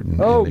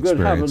important. Oh, in good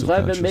experience heavens. of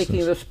I've been making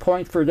consciousness. this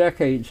point for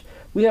decades.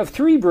 We have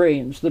three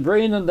brains, the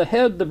brain in the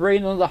head, the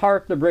brain in the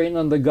heart, the brain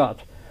in the gut.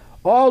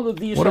 All of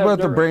these What have about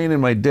the brain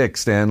in my dick,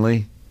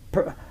 Stanley?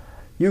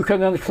 You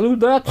can include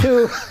that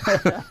too.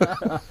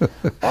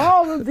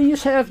 All of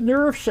these have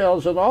nerve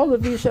cells, and all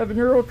of these have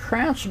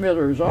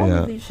neurotransmitters. All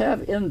of these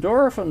have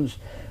endorphins.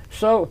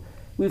 So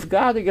we've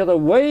got to get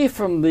away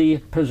from the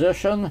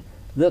position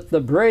that the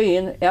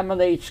brain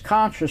emanates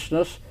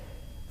consciousness.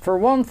 For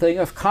one thing,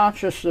 if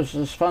consciousness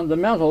is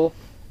fundamental,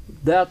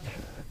 that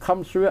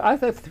comes through. I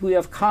think we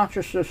have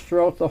consciousness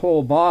throughout the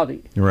whole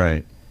body.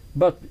 Right.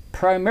 But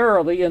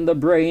primarily in the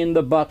brain,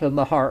 the butt, and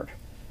the heart.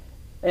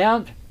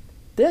 And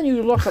then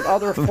you look at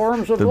other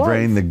forms of The life.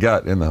 brain, the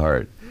gut, and the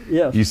heart.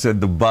 Yes. You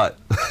said the butt.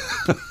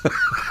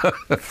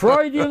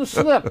 Freudian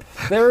slip.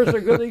 There's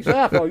a good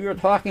example. You were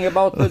talking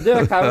about the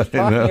dick. I was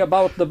talking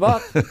about the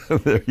butt.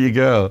 There you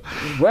go.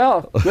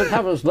 Well, good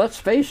heavens, let's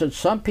face it.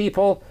 Some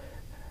people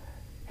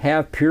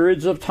have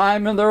periods of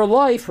time in their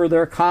life where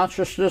their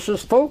consciousness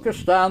is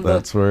focused on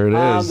That's where it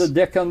is. the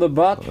dick and the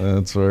butt.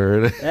 That's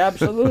where it is.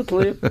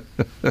 Absolutely.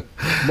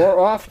 More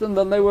often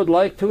than they would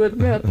like to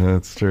admit.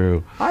 That's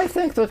true. I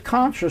think that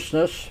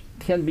consciousness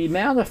can be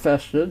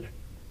manifested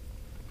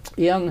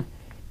in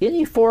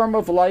any form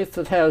of life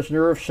that has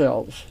nerve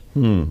cells.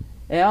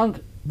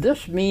 And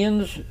this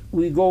means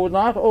we go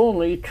not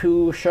only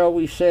to, shall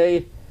we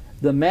say,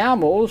 the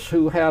mammals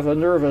who have a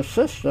nervous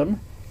system,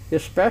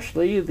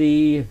 especially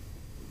the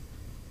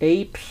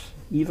apes,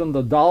 even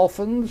the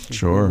dolphins,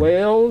 Sure.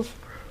 whales.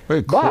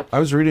 Wait, But- I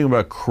was reading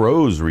about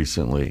crows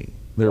recently.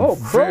 They're Crows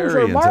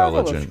very are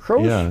marvelous. intelligent.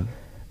 Crows Yeah.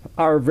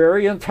 are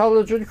very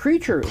intelligent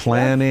creatures.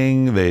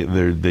 Planning.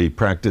 They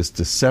practice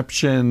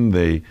deception.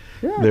 They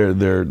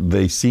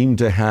seem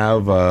to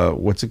have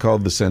what's it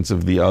called? The sense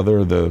of the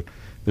other.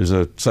 There's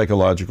a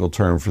psychological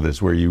term for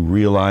this where you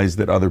realize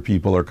that other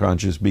people are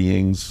conscious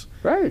beings.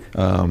 Right.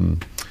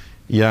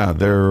 Yeah,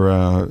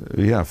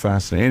 they're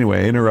fascinating.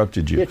 Anyway, I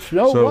interrupted you. It's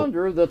no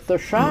wonder that the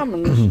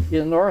shamans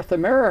in North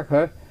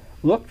America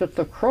looked at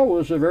the crow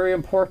as a very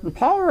important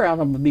power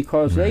animal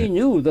because they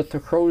knew that the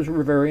crows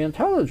were very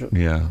intelligent.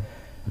 Yeah.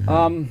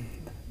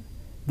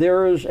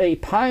 There is a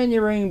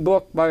pioneering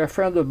book by a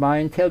friend of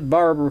mine, Ted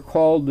Barber,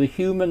 called The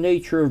Human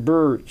Nature of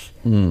Birds.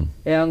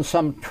 And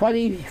some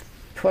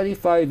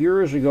 25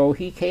 years ago,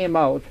 he came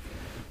out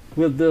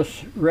with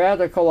this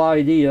radical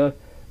idea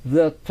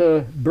that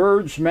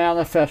birds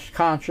manifest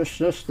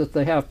consciousness, that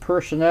they have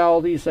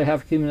personalities, they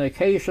have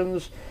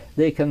communications,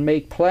 they can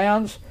make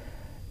plans.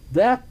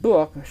 That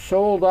book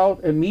sold out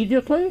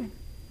immediately,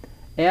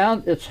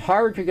 and it's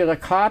hard to get a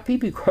copy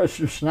because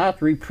it's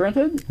not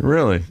reprinted.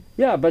 Really?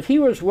 Yeah, but he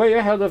was way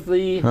ahead of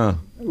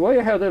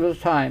his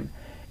time.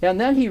 And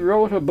then he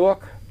wrote a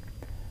book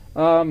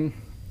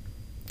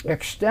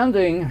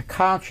extending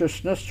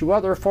consciousness to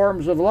other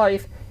forms of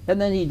life, and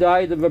then he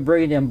died of a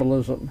brain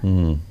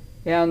embolism.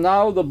 And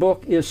now the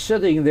book is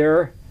sitting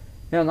there,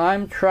 and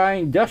I'm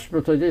trying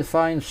desperately to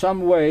find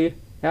some way,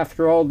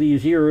 after all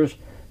these years,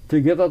 to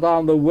get it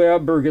on the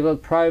web or get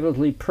it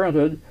privately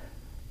printed.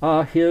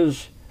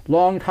 His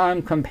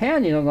longtime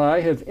companion and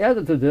I have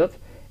edited it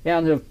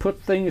and have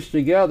put things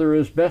together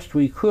as best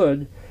we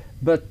could,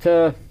 but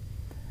there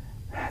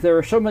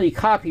are so many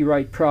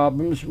copyright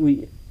problems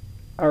we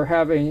are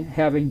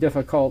having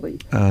difficulty.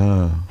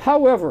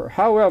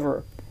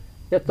 However,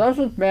 It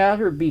doesn't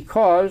matter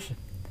because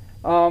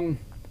the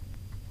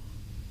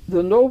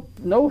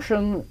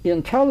notion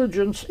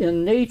intelligence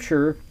in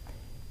nature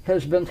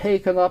has been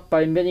taken up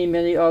by many,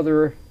 many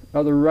other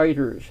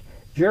writers.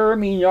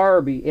 Jeremy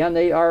Narby,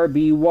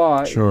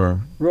 N-A-R-B-Y, Sure.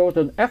 wrote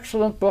an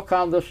excellent book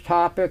on this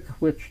topic,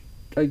 which,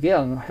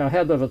 again,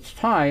 ahead of its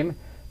time,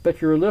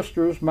 but your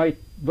listeners might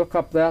look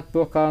up that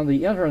book on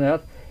the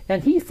internet,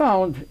 and he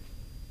found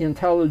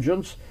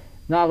intelligence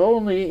not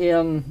only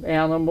in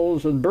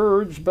animals and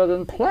birds, but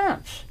in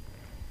plants,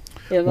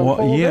 in the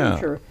whole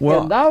nature.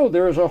 And now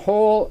there's a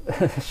whole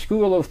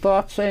school of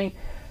thought saying,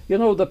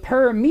 the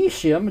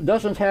paramecium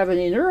doesn't have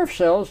any nerve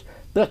cells,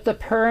 but the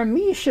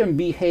paramecium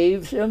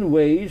behaves in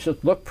ways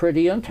that look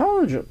pretty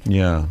intelligent.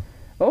 Yeah.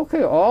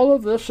 Okay, all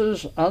of this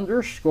is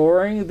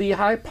underscoring the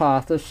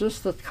hypothesis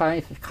that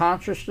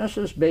consciousness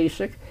is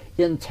basic,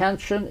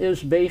 intention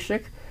is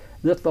basic,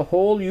 that the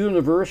whole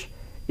universe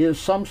is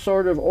some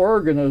sort of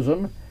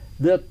organism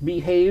that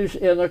behaves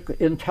in an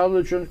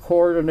intelligent,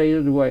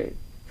 coordinated way.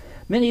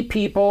 Many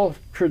people,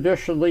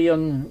 traditionally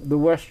in the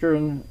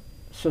Western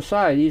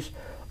societies,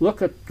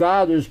 look at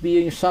God as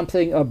being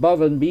something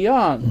above and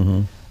beyond.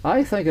 Mm-hmm.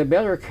 I think a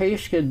better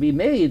case can be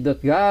made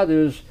that God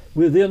is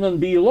within and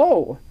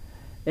below,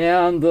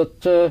 and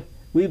that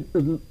we've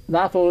been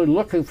not only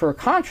looking for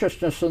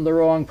consciousness in the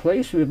wrong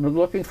place, we've been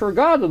looking for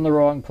God in the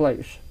wrong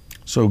place.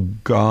 So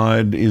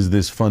God is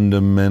this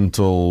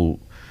fundamental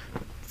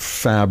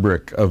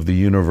fabric of the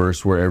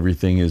universe where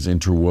everything is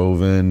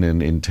interwoven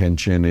and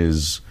intention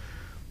is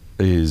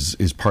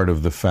part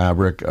of the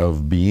fabric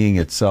of being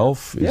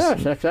itself?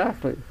 Yes,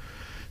 exactly.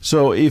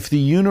 So if the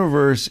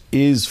universe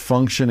is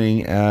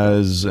functioning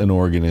as an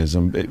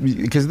organism,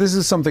 because this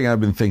is something I've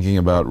been thinking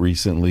about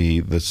recently,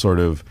 the sort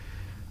of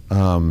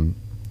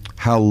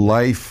how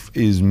life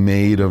is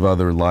made of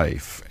other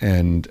life,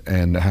 and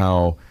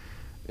how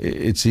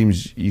it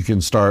seems you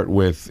can start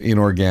with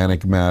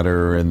inorganic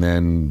matter, and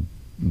then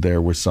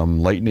there was some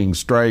lightning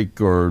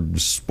strike, or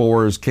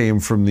spores came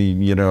from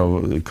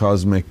the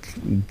cosmic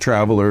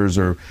travelers,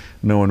 or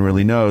no one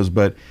really knows,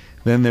 but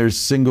then there's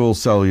single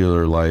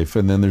cellular life,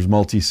 and then there's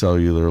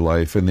multicellular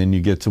life, and then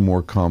you get to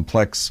more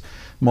complex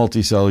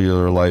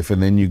multicellular life,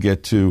 and then you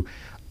get to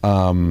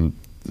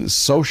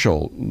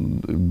social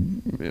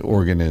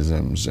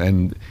organisms,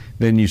 and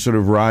then you sort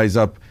of rise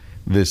up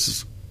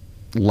this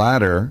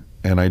ladder.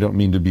 And I don't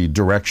mean to be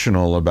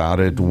directional about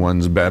it,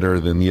 one's better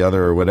than the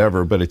other or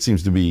whatever, but it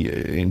seems to be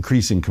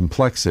increasing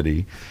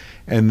complexity.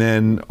 And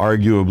then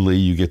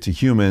arguably you get to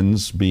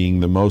humans being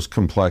the most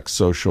complex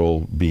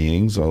social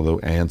beings, although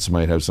ants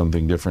might have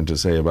something different to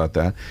say about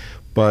that.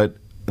 But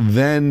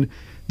then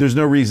there's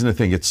no reason to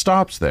think it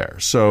stops there.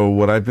 So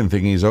what I've been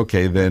thinking is,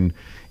 okay, then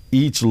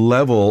each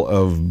level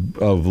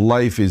of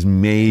life is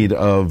made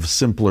of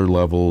simpler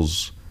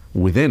levels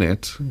within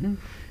it. Mm-hmm.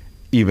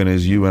 Even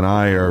as you and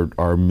I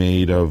are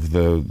made of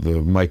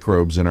the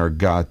microbes in our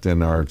gut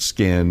and our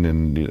skin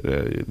and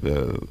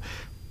the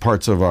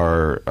parts of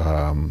our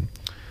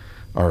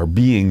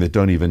being that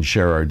don't even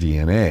share our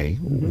DNA,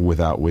 mm-hmm.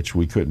 without which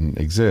we couldn't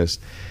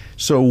exist.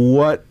 So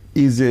what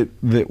is it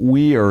that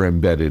we are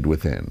embedded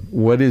within?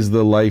 What is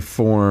the life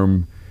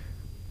form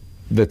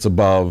that's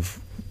above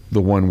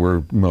the one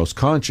we're most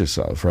conscious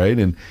of, right?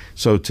 And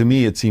so to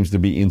me it seems to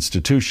be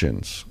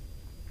institutions.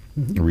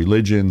 Mm-hmm.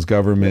 Religions,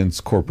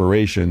 governments,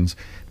 corporations,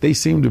 they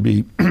seem to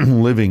be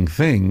living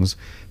things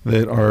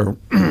that are,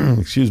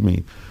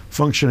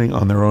 functioning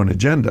on their own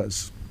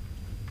agendas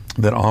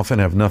that often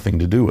have nothing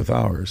to do with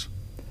ours.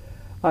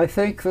 I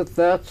think that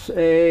that's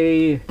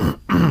a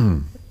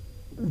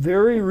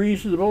very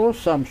reasonable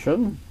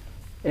assumption,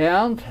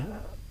 and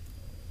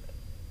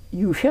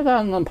you hit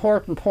on an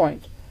important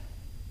point.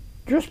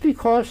 Just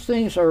because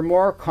things are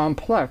more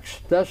complex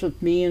doesn't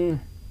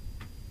mean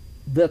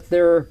that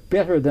they're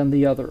better than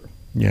the other.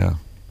 Yeah.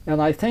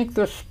 And I think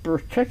this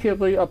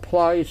particularly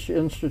applies to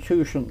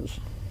institutions.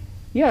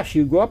 Yes,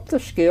 you go up the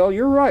scale,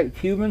 you're right.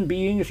 Human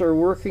beings are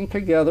working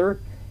together,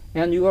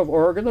 and you have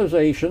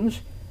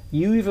organizations.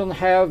 You even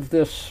have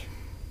this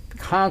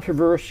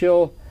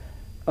controversial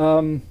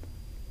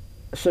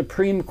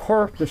Supreme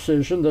Court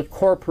decision that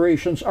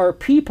corporations are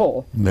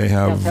people. They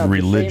have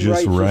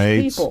religious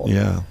rights.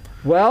 Yeah.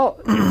 Well,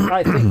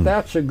 I think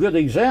that's a good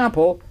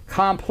example.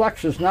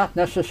 Complex is not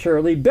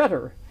necessarily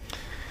better.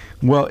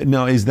 Well,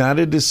 now, is that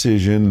a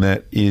decision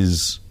that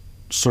is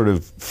sort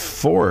of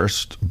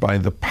forced by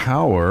the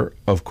power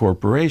of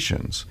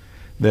corporations?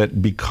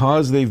 That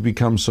because they've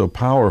become so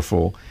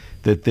powerful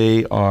that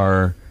they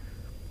are,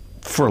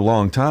 for a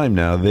long time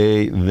now,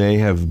 they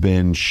have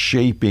been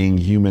shaping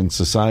human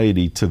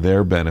society to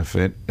their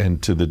benefit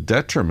and to the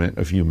detriment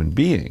of human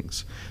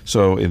beings.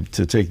 So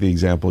to take the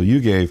example you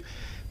gave,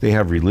 they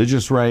have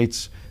religious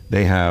rights,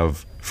 they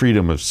have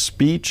freedom of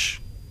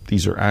speech.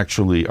 These are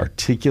actually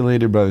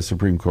articulated by the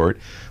Supreme Court,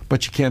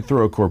 but you can't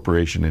throw a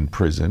corporation in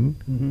prison,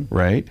 mm-hmm.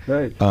 right?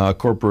 Right. A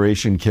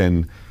corporation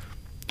can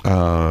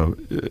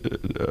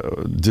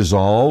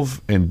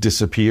dissolve and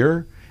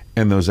disappear,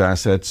 and those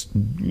assets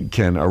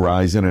can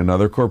arise in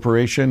another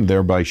corporation,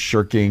 thereby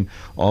shirking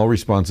all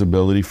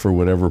responsibility for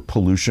whatever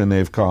pollution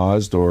they've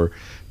caused or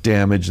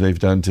damage they've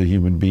done to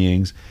human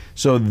beings.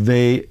 So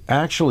they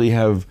actually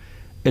have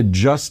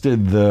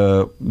adjusted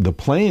the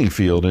playing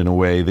field in a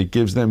way that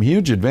gives them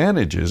huge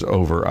advantages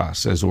over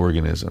us as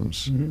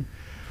organisms. Mm-hmm.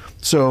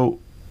 So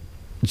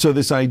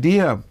this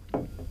idea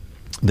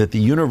that the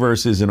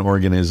universe is an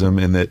organism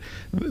and that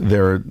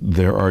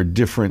there are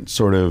different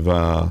sort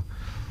of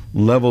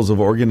levels of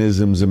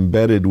organisms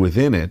embedded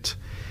within it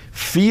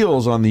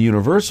feels on the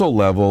universal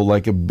level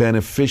like a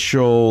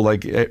beneficial,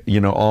 like,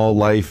 all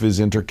life is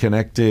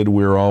interconnected,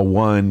 we're all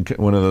one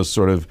of those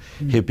sort of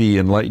hippie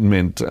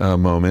enlightenment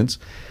moments.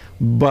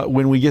 But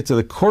when we get to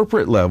the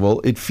corporate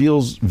level, it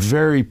feels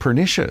very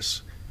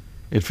pernicious.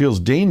 It feels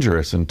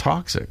dangerous and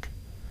toxic.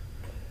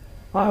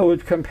 I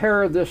would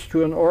compare this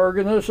to an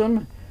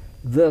organism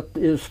that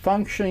is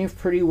functioning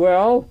pretty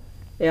well,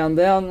 and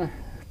then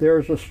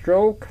there's a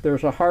stroke,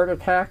 there's a heart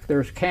attack,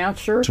 there's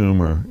cancer.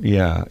 Tumor,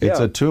 yeah. It's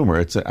a tumor.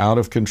 It's an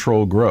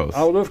out-of-control growth.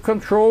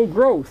 Out-of-control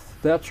growth,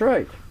 that's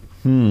right.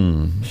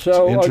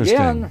 So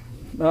again,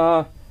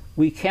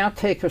 we can't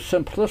take a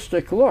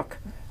simplistic look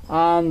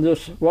on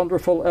this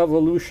wonderful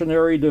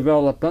evolutionary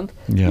development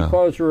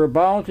because there are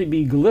bound to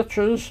be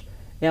glitches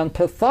and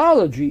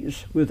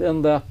pathologies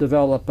within that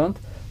development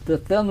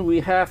that then we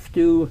have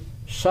to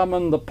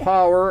summon the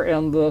power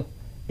and the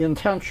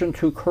intention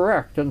to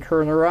correct and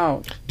turn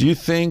around. Do you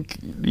think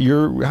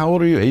how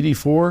old are you,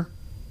 84?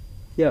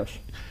 Yes.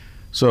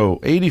 So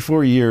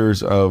 84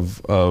 years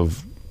of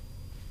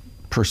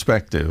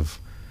perspective.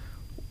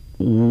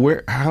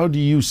 How do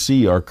you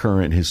see our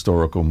current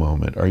historical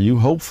moment? Are you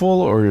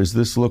hopeful, or does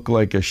this look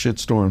like a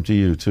shitstorm to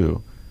you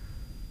too?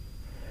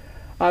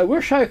 I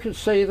wish I could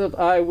say that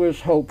I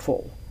was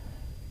hopeful.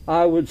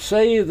 I would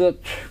say that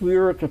we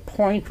are at a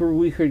point where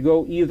we could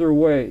go either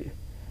way.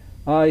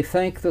 I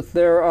think that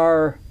there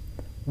are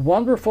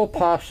wonderful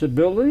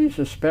possibilities,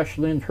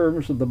 especially in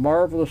terms of the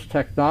marvelous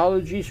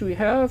technologies we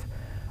have.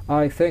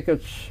 I think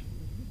it's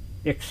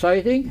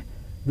exciting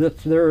that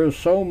there is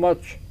so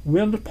much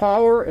wind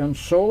power and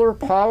solar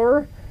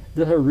power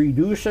that are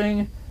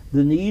reducing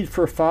the need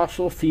for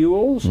fossil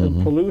fuels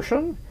and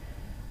pollution.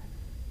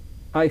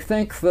 I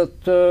think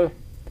that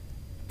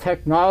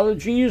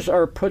technologies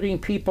are putting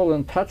people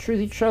in touch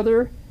with each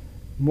other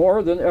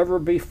more than ever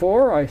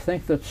before. I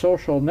think that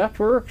social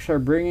networks are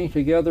bringing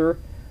together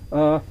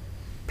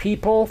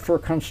people for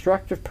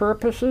constructive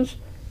purposes.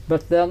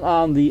 But then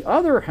on the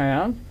other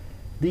hand,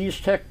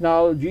 these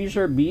technologies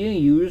are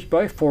being used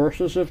by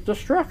forces of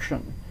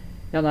destruction.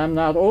 And I'm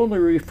not only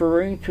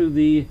referring to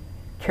the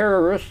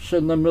terrorists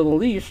in the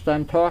Middle East,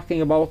 I'm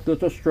talking about the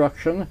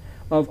destruction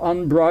of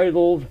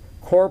unbridled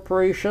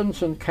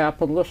corporations and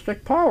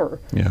capitalistic power.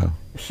 Yeah.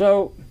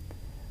 So,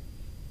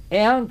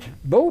 and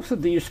both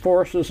of these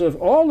forces,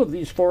 all of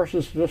these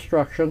forces of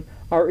destruction,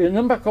 are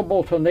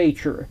inimical to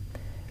nature.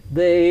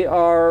 They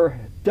are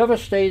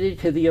devastating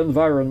to the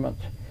environment.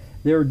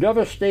 They're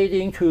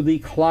devastating to the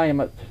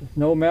climate.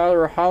 No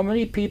matter how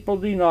many people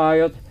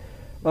deny it,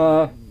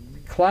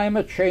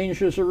 climate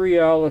change is a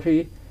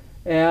reality,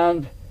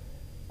 and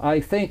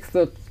I think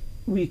that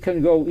we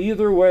can go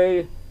either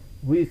way.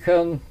 We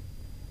can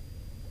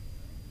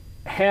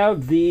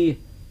have the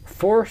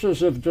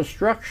forces of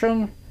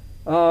destruction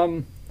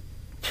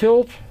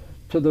tilt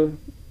to the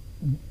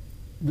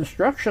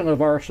destruction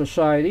of our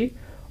society,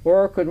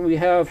 or can we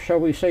have, shall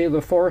we say,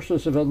 the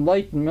forces of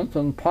enlightenment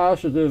and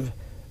positive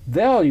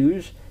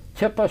values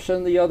tip us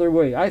in the other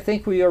way? I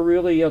think we are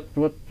really at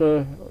what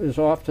is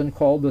often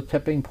called the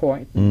tipping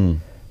point.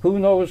 Who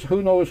knows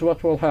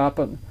what will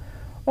happen?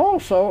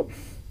 Also,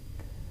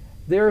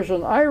 there's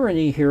an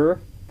irony here.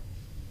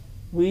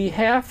 We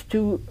have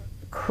to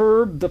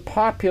curb the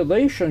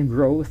population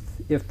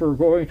growth if we're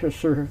going to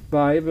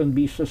survive and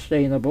be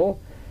sustainable.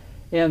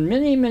 And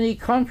many, many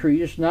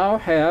countries now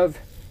have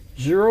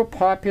zero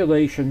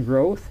population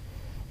growth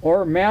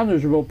or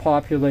manageable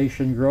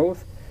population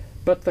growth.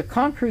 But the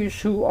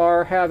countries who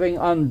are having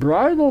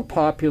unbridled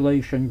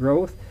population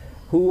growth,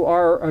 who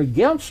are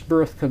against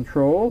birth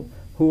control,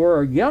 who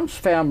are against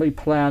family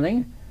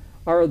planning,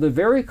 are the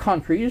very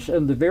countries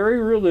and the very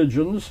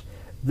religions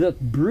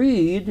that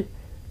breed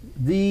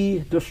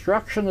the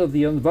destruction of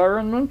the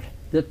environment,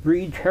 that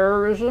breed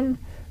terrorism,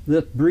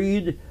 that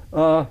breed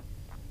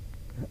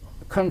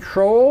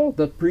control,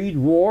 that breed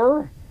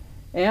war,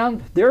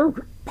 and their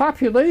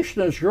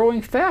population is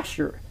growing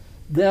faster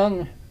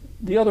than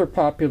the other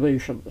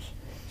populations.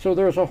 So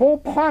there's a whole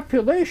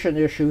population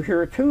issue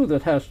here too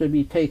that has to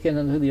be taken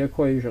into the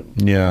equation.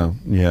 Yeah.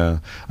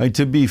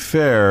 To be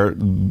fair,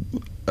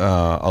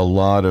 a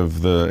lot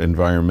of the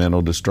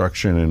environmental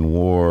destruction and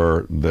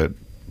war that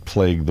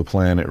plague the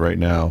planet right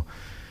now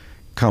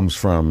comes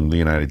from the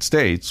United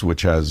States,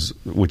 which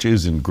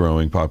isn't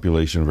growing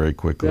population very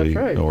quickly,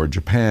 That's right. or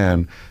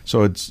Japan.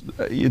 So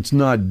it's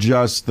not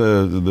just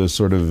the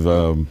sort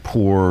of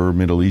poor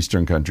Middle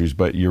Eastern countries,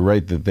 but you're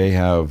right that they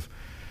have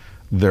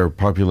their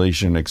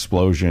population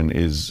explosion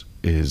is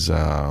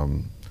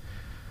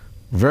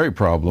very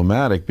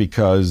problematic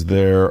because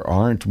there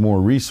aren't more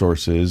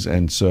resources,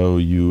 and so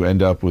you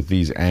end up with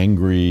these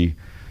angry,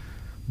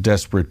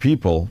 desperate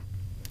people.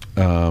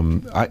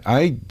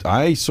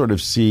 I sort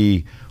of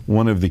see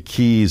one of the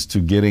keys to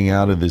getting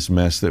out of this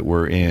mess that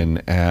we're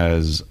in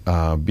as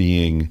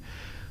being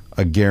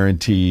a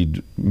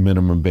guaranteed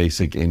minimum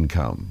basic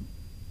income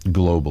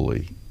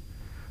globally.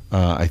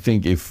 I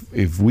think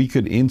if we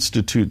could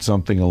institute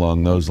something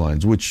along those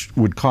lines, which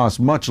would cost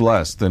much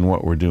less than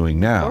what we're doing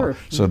now,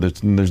 so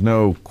there's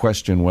no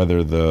question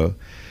whether the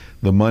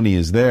money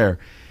is there.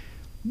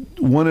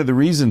 One of the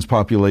reasons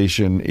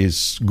population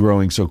is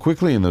growing so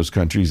quickly in those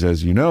countries,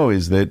 as you know,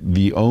 is that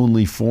the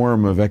only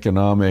form of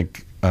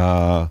economic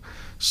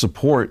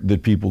support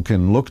that people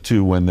can look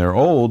to when they're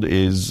old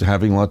is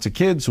having lots of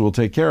kids who will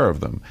take care of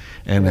them.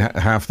 And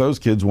half those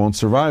kids won't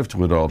survive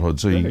to adulthood.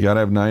 So you got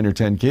to have 9 or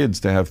 10 kids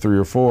to have 3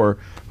 or 4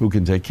 who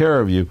can take care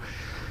of you.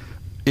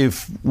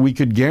 If we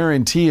could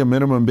guarantee a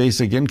minimum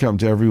basic income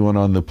to everyone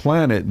on the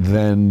planet,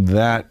 then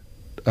that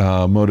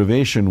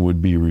motivation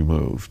would be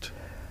removed.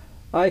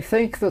 I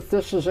think that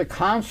this is a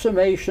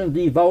consummation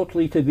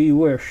devoutly to be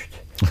wished.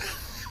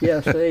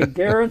 Yes, a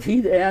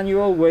guaranteed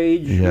annual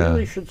wage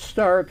really should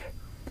start,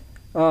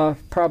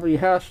 probably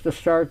has to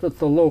start at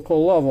the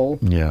local level.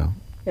 Yeah.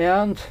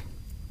 And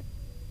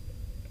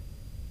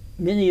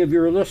many of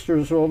your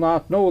listeners will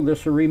not know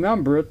this or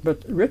remember it,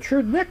 but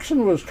Richard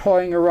Nixon was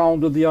toying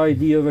around with the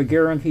idea of a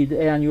guaranteed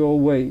annual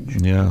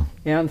wage. Yeah.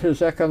 And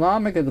his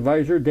economic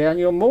advisor,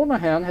 Daniel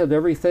Moynihan, had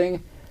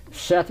everything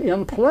set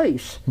in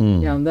place.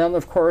 And then,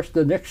 of course,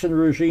 the Nixon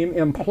regime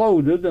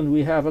imploded, and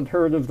we haven't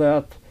heard of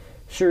that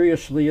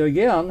seriously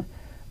again.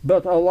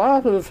 But a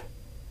lot of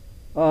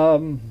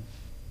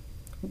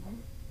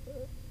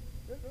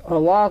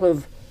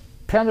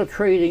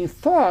penetrating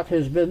thought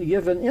has been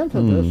given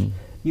into this.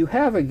 You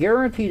have a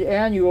guaranteed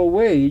annual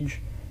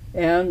wage,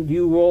 and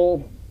you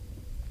will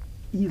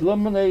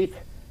eliminate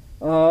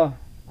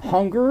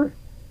hunger.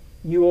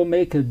 You will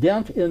make a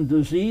dent in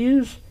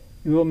disease.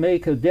 You will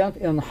make a dent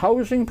in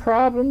housing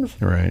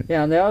problems. Right.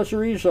 And as a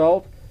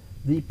result,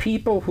 the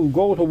people who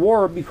go to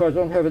war because they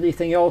don't have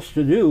anything else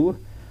to do,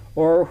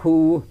 or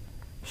who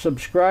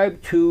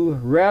subscribe to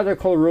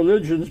radical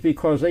religions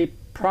because they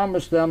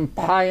promise them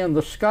pie in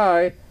the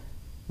sky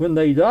when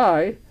they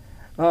die,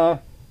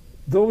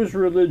 those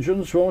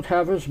religions won't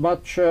have as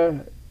much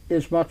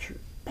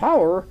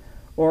power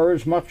or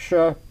as much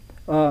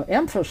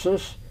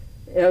emphasis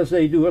as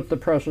they do at the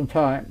present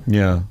time.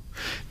 Yeah.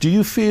 Do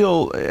you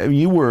feel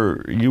you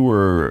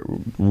were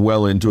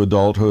well into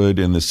adulthood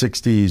in the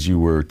 60s? You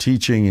were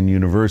teaching in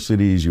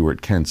universities. You were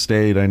at Kent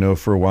State, I know,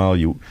 for a while.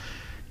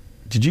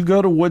 Did you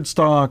go to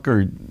Woodstock,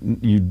 or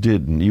you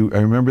didn't? I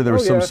remember there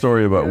was some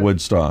story about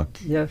Woodstock.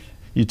 Yes.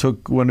 You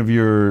took one of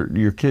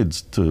your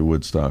kids to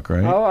Woodstock,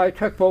 right? Oh, I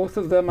took both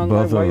of them and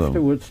my wife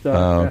to Woodstock.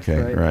 Oh,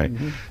 okay, right.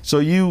 So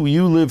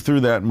you lived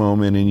through that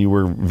moment, and you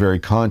were very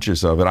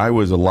conscious of it. I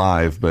was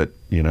alive, but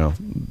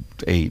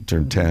 8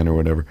 or 10 or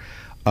whatever.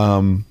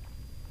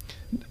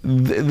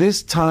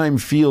 This time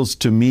feels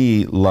to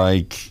me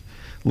like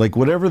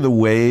whatever the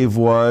wave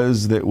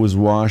was that was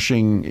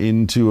washing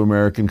into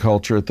American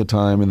culture at the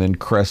time and then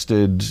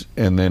crested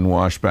and then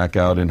washed back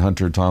out in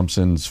Hunter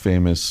Thompson's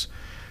famous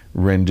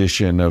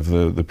rendition of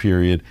the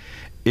period.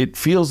 It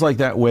feels like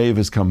that wave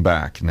has come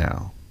back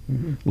now.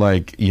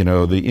 Like,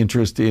 the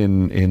interest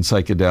in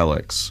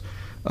psychedelics,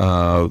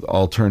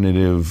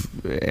 alternative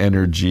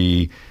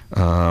energy,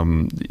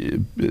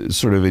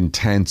 sort of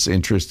intense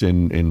interest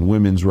in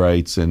women's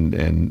rights and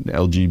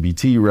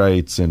LGBT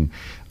rights, and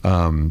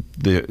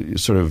the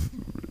sort of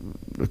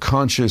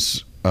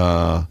conscious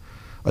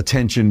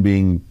attention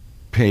being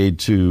paid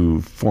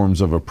to forms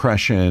of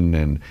oppression,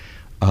 and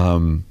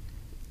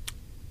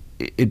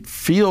it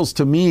feels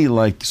to me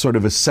like sort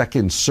of a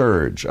second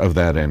surge of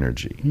that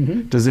energy.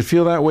 Does it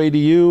feel that way to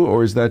you,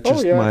 or is that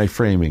just my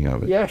framing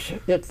of it? Yes,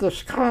 at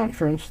this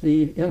conference,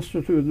 the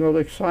Institute of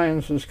Nordic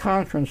Sciences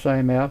conference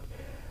I'm at,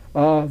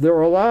 there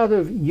are a lot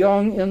of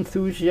young,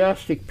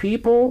 enthusiastic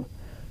people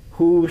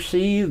who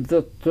see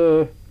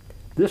that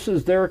this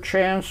is their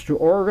chance to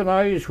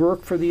organize,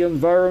 work for the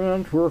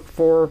environment, work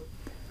for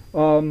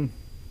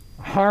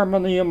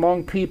harmony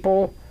among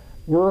people,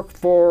 work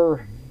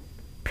for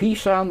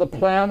peace on the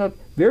planet.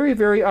 Very,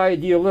 very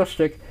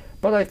idealistic.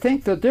 But I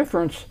think the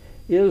difference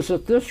is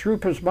that this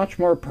group is much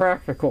more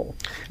practical.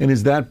 And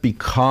is that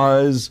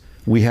because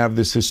we have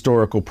this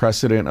historical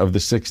precedent of the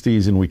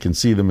 60s and we can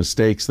see the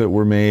mistakes that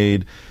were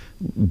made,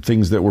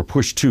 things that were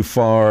pushed too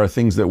far,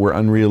 things that were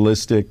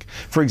unrealistic?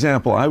 For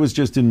example, I was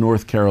just in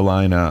North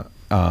Carolina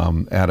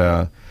at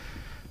a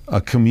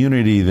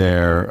community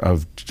there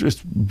of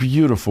just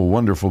beautiful,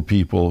 wonderful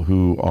people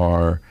who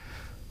are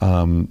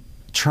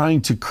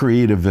trying to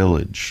create a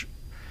village.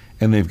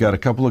 And they've got a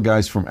couple of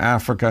guys from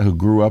Africa who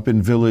grew up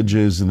in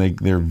villages, and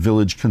they're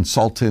village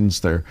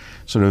consultants. They're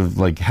sort of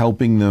like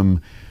helping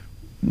them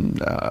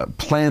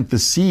plant the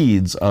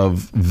seeds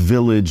of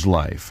village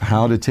life,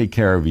 how to take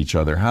care of each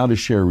other, how to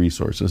share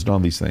resources, and all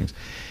these things.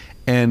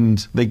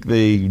 and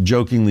they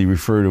jokingly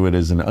refer to it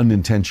as an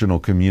unintentional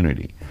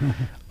community.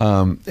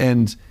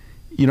 And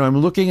you know, I'm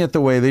looking at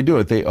the way they do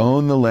it. They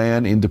own the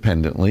land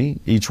independently.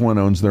 Each one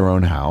owns their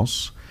own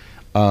house,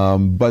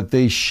 but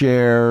they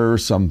share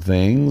some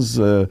things.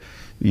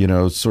 You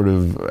know, sort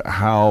of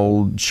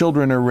how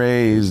children are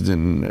raised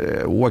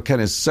and what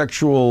kind of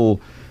sexual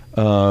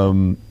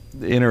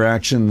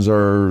interactions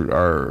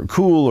are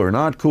cool or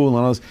not cool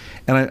and all this.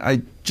 And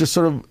I just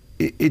sort of,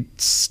 it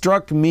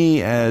struck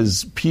me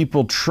as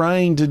people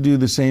trying to do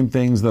the same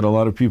things that a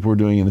lot of people were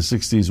doing in the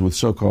 60s with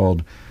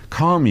so-called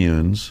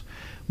communes,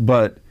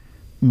 but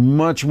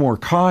much more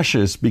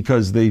cautious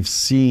because they've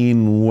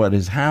seen what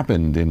has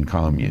happened in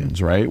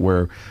communes, right?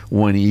 Where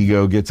one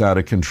ego gets out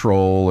of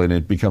control and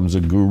it becomes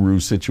a guru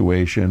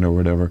situation or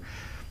whatever.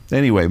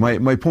 Anyway,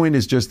 my point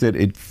is just that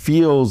it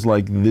feels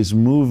like this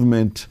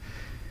movement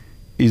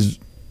is,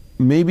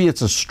 maybe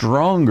it's a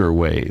stronger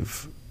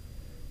wave.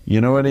 You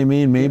know what I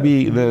mean?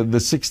 Maybe the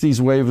 60s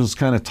wave was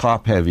kind of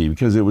top heavy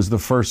because it was the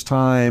first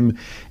time.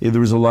 There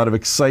was a lot of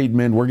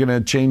excitement. We're going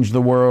to change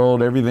the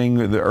world.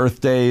 Everything, the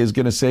Earth Day is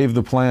going to save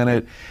the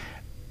planet.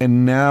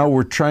 And now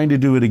we're trying to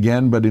do it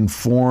again, but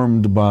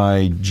informed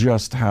by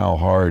just how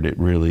hard it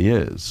really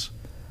is.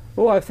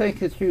 Well, I think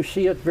that you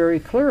see it very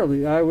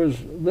clearly. I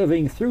was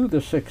living through the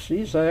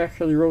 60s. I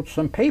actually wrote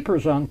some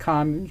papers on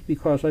communes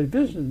because I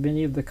visited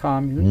many of the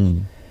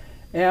communes.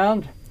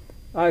 And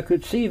I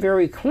could see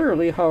very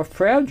clearly how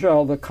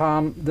fragile the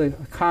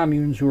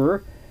communes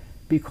were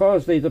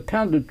because they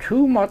depended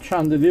too much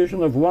on the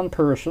vision of one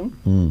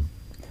person.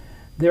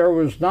 There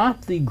was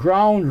not the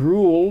ground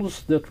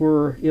rules that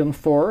were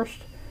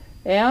enforced,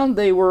 and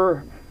they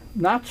were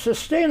not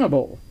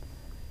sustainable.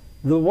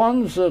 The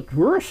ones that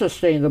were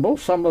sustainable,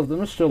 some of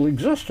them still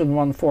exist in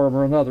one form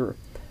or another.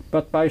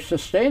 But by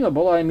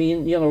sustainable, I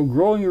mean, you know,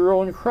 growing your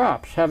own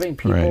crops, having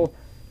people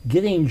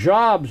getting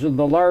jobs in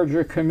the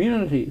larger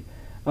community,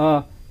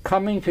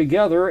 coming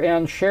together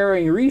and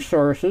sharing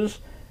resources,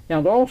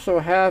 and also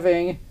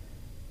having,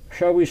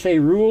 shall we say,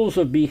 rules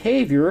of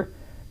behavior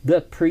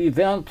that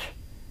prevent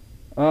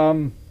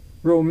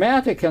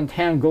romantic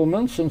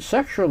entanglements and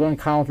sexual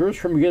encounters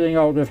from getting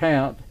out of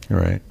hand.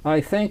 Right.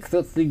 I think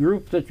that the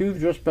group that you've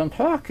just been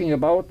talking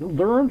about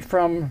learned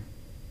from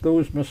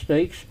those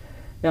mistakes,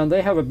 and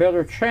they have a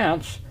better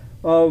chance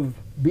of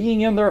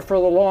being in there for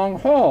the long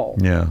haul.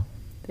 Yeah.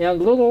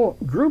 And little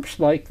groups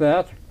like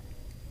that,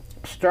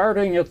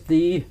 starting at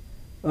the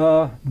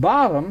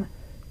bottom,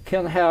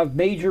 can have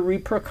major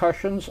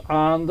repercussions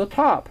on the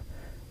top.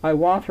 I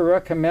want to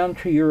recommend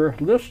to your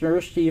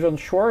listeners Stephen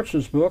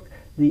Schwartz's book,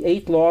 The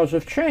 8 Laws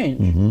of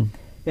Change.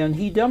 And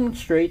he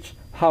demonstrates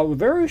how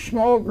very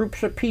small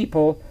groups of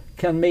people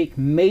can make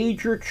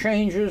major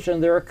changes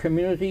in their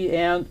community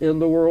and in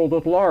the world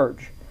at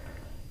large.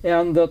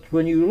 And that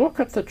when you look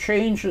at the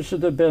changes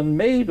that have been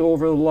made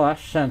over the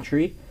last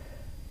century,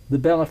 the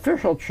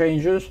beneficial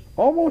changes,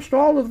 almost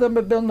all of them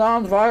have been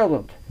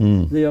nonviolent.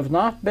 They have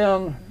not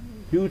been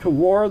due to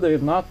war, they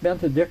have not been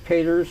to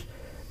dictators,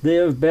 they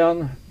have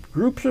been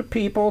groups of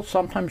people,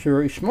 sometimes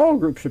very small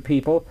groups of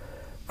people,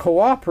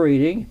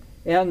 cooperating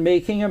and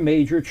making a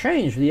major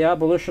change. The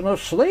abolition of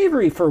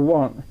slavery, for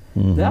one.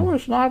 That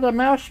was not a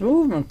mass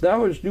movement. That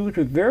was due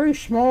to very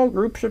small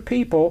groups of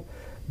people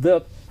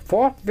that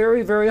fought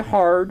very, very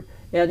hard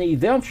and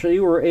eventually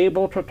were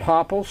able to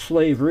topple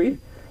slavery.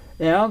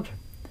 And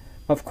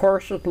of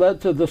course, it led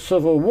to the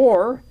Civil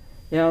War,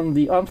 and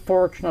the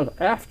unfortunate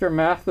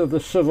aftermath of the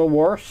Civil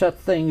War set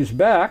things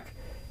back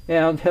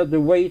and had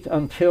to wait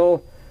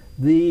until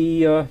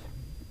the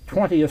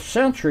 20th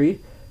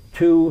century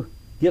to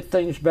get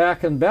things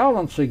back in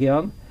balance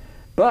again.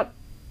 But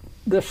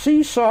the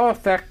seesaw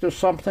effect is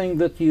something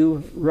that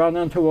you run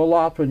into a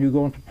lot when you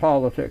go into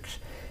politics.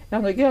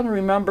 And again,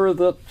 remember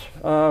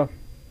that,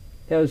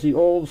 as the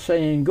old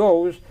saying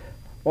goes,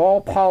 all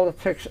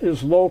politics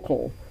is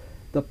local.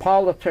 The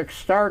politics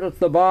start at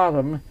the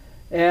bottom,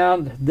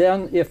 and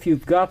then if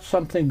you've got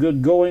something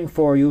good going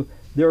for you,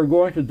 they're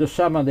going to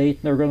disseminate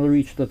and they're going to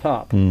reach the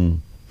top.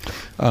 You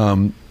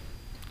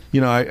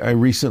know, I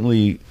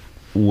recently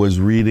was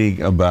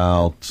reading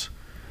about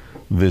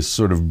this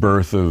sort of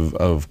birth of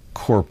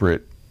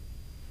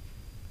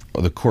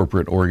the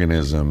corporate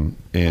organism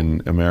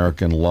in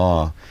American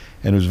law,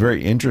 and it was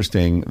very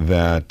interesting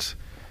that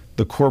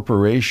the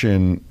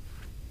corporation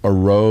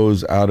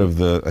arose out of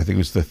the, I think it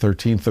was the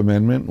 13th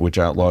Amendment, which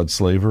outlawed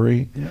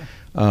slavery,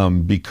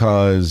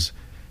 because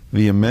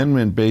the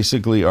amendment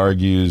basically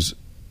argues,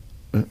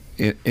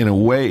 in a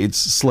way, it's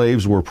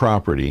slaves were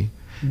property,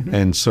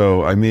 and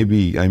so I may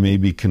be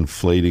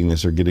conflating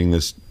this or getting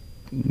this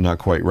not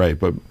quite right,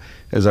 but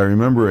as I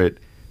remember it,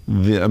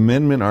 the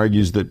amendment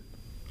argues that,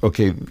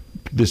 okay,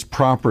 this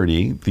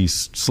property,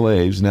 these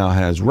slaves, now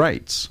has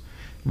rights,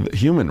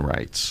 human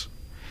rights,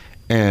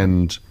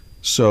 and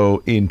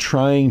so in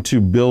trying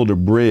to build a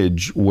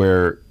bridge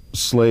where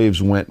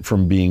slaves went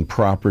from being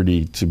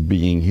property to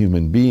being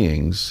human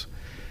beings,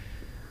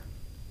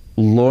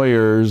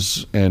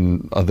 lawyers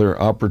and other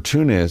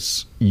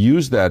opportunists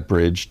use that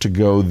bridge to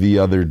go the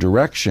other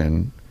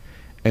direction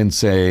and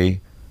say,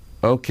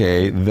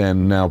 okay,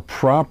 then now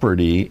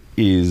property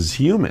is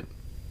human,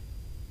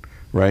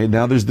 right?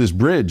 Now there's this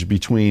bridge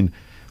between,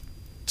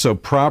 so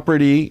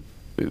property,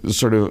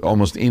 sort of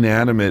almost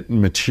inanimate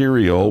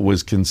material,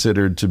 was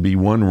considered to be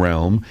one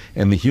realm,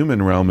 and the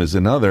human realm is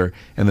another,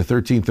 and the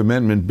 13th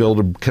Amendment built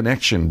a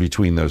connection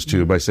between those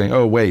two by saying,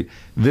 oh, wait,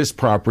 this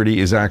property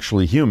is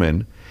actually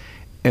human,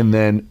 and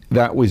then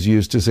that was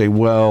used to say,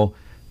 well,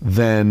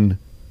 then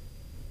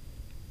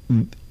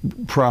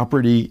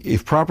property,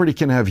 if property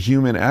can have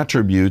human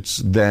attributes,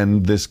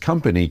 then this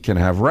company can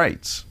have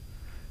rights.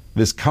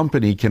 This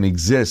company can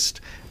exist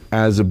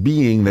as a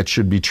being that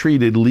should be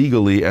treated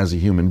legally as a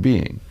human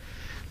being.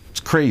 It's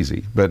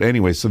crazy. But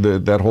anyway, so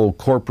that whole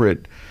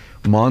corporate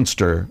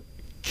monster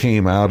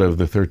came out of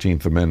the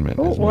 13th Amendment,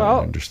 is my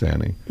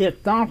understanding.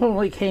 It not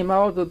only came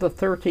out of the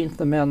 13th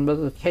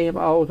Amendment, it came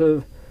out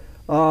of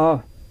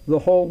the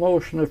whole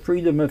notion of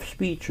freedom of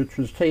speech, which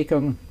was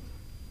taken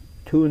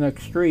to an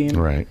extreme.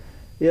 Right.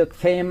 It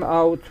came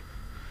out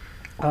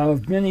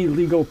of many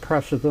legal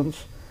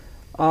precedents.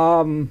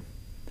 Again,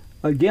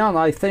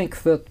 I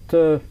think that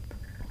the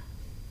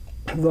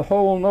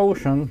whole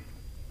notion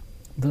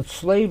that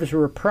slaves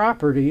were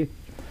property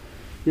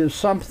is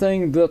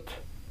something that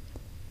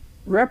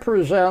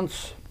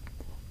represents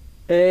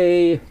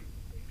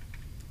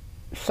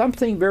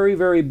something very,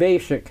 very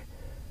basic,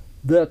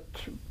 that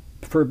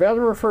for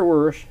better or for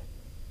worse,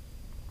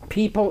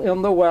 people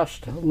in the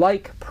West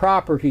like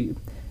property,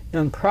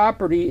 and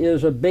property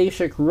is a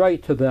basic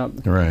right to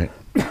them. Right.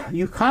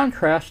 You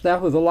contrast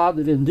that with a lot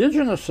of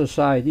indigenous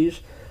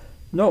societies.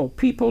 No,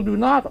 people do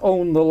not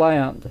own the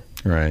land.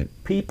 Right.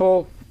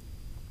 People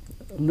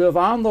live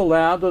on the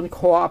land and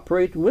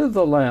cooperate with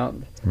the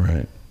land.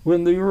 Right.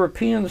 When the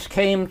Europeans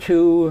came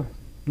to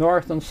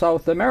North and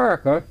South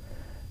America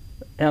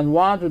and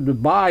wanted to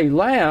buy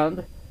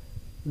land,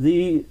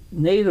 the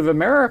Native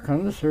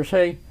Americans are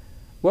saying,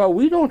 well,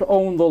 we don't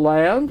own the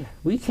land.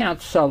 We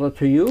can't sell it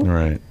to you.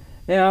 Right.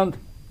 And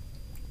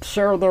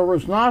so there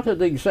was not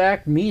an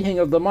exact meeting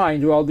of the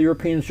mind. Well, the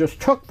Europeans just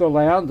took the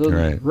land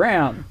and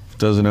ran. If it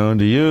doesn't own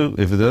to you,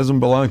 if it doesn't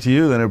belong to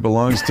you, then it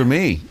belongs to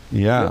me.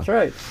 Yeah. That's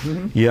right.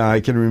 Mm-hmm. Yeah,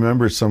 I can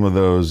remember some of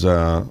those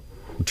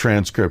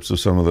transcripts of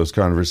some of those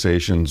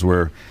conversations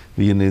where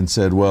the Indian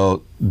said,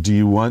 well, do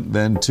you want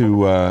then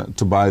to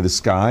buy the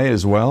sky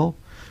as well?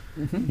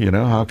 Mm-hmm. You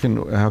know,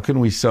 how can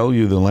we sell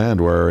you the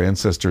land where our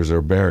ancestors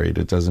are buried?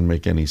 It doesn't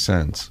make any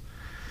sense.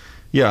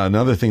 Yeah,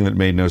 another thing that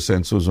made no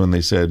sense was when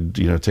they said,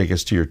 you know, take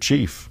us to your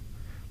chief.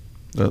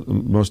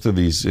 Most of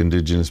these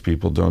indigenous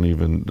people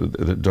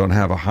don't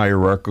have a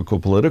hierarchical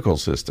political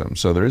system,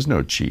 so there is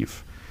no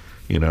chief.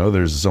 You know,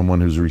 there's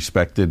someone who's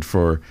respected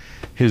for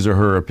his or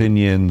her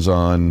opinions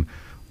on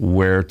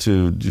where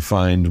to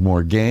find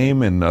more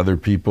game, and other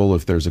people,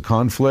 if there's a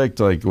conflict,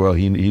 like, well,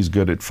 he's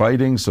good at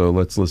fighting, so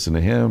let's listen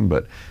to him.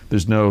 But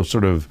there's no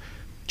sort of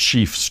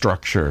chief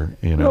structure,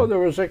 you know. No, there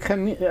was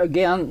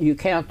again, you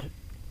can't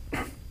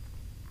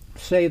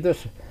say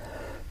this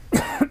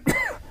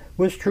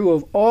was true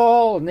of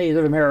all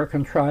Native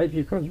American tribes,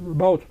 because there were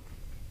about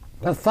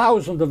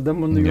 1,000 of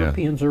them when the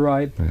Europeans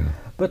arrived. Yeah.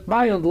 But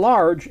by and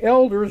large,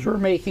 elders were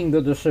making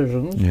the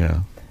decisions. Yeah.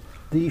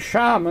 The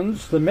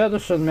shamans, the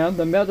medicine men,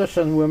 the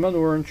medicine women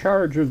were in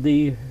charge of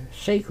the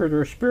sacred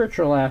or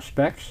spiritual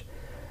aspects,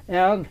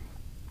 and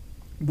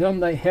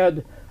then they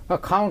had a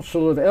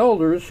council of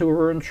elders who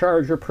were in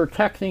charge of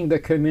protecting the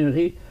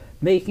community,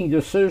 making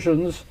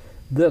decisions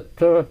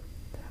that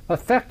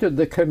affected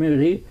the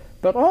community.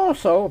 But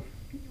also,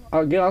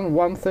 again,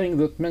 one thing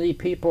that many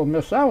people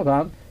miss out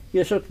on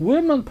is that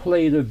women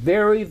played a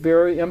very,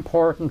 very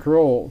important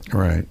role.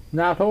 Right.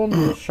 Not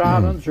only as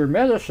shamans or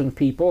medicine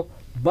people,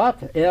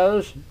 but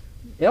as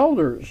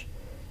elders.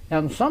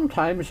 And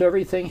sometimes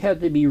everything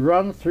had to be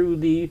run through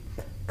the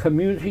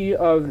community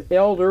of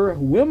elder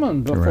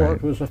women before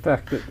it was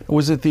effected.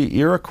 Was it the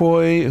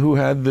Iroquois who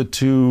had the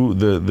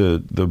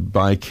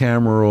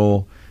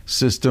bicameral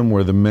system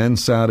where the men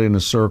sat in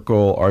a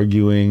circle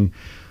arguing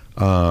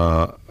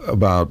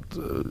about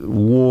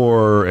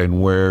war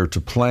and where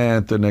to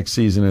plant the next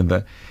season,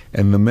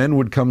 and the men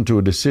would come to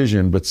a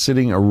decision, but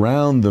sitting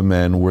around the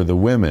men were the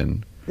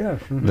women,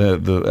 yes, mm-hmm.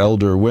 the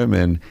elder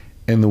women,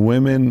 and the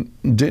women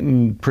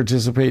didn't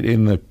participate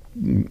in the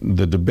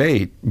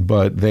debate,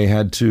 but they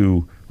had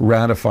to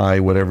ratify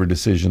whatever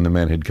decision the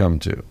men had come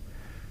to.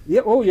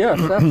 Yeah, oh yes,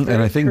 that's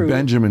and I think true.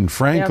 Benjamin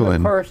Franklin.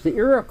 And of course, the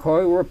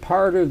Iroquois were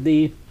part of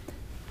the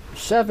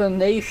Seven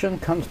Nation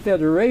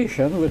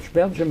Confederation, which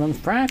Benjamin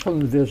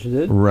Franklin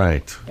visited.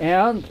 Right.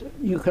 And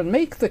you can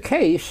make the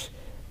case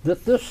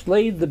that this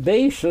laid the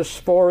basis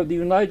for the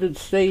United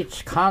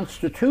States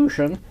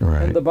Constitution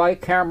and the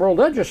bicameral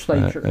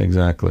legislature.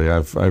 Exactly.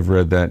 I've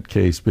read that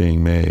case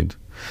being made.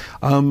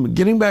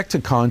 Getting back to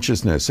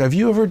consciousness, have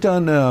you ever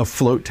done a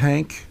float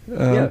tank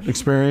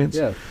experience?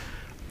 Yes.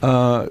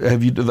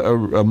 Have you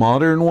a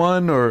modern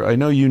one, or I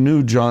know you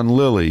knew John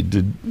Lilly?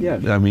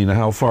 Yes. I mean,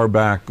 how far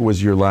back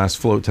was your last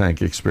float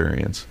tank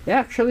experience?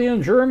 Actually,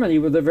 in Germany,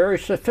 with a very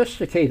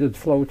sophisticated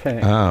float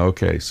tank. Ah,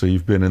 okay. So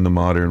you've been in the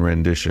modern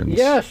renditions.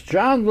 Yes,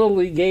 John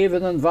Lilly gave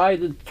an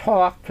invited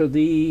talk to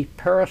the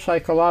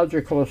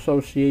Parapsychological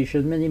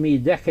Association many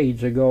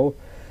decades ago,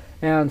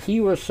 and he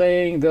was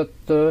saying that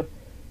the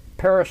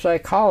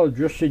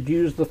parapsychologists should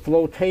use the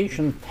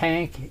flotation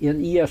tank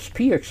in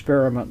ESP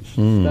experiments,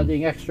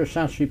 studying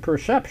extrasensory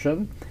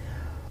perception.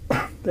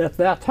 At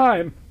that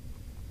time,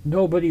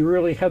 nobody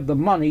really had the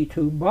money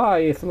to buy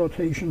a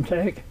flotation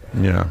tank.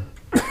 Yeah.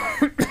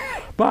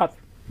 But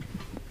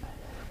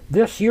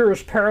this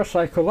year's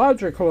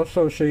Parapsychological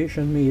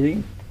Association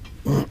meeting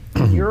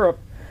in Europe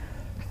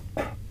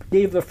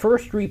gave the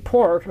first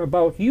report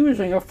about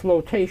using a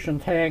flotation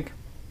tank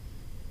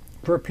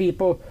for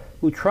people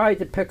who tried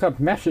to pick up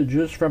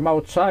messages from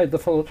outside the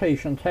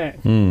flotation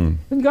tank,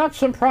 and got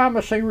some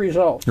promising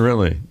results.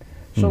 Really?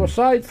 So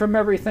aside from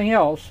everything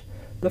else,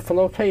 the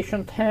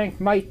flotation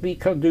tank might be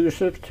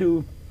conducive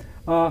to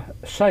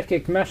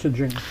psychic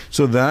messaging.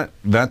 So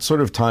that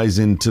sort of ties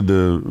into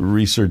the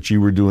research you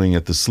were doing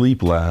at the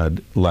sleep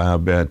lab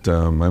at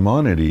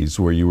Maimonides,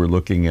 where you were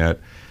looking at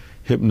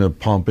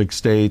hypnopompic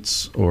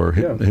states or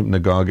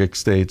hypnagogic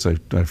states, I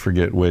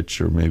forget which,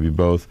 or maybe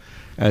both,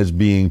 as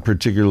being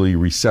particularly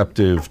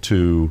receptive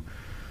to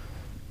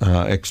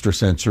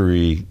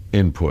extrasensory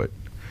input.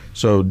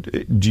 So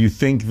do you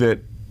think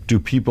do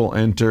people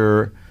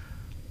enter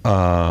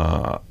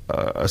a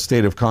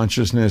state of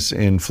consciousness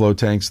in flow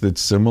tanks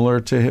that's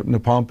similar to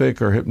hypnopompic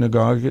or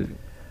hypnagogic?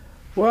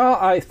 Well,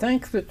 I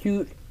think that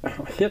you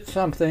hit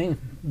something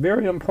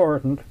very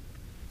important.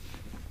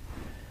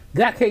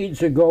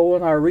 Decades ago,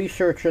 in our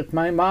research at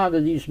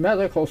Maimonides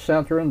Medical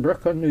Center in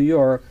Brooklyn, New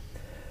York,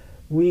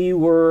 we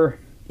were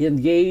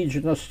engaged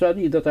in a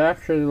study that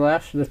actually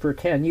lasted for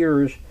 10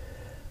 years,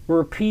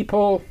 where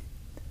people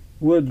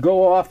would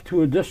go off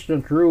to a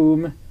distant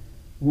room,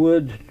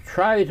 would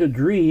try to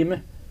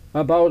dream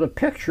about a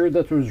picture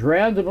that was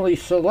randomly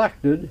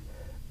selected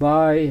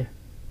by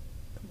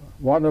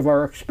one of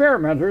our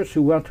experimenters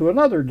who went to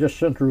another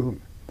distant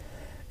room.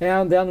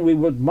 And then we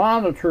would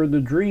monitor the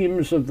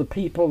dreams of the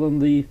people in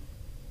the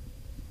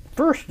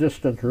first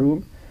distant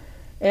room,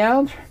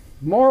 and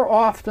more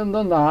often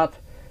than not,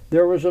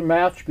 there was a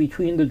match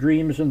between the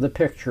dreams and the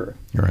picture.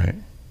 Right.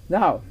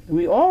 Now,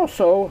 we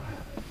also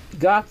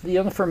got the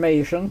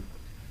information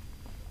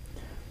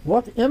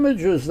what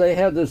images they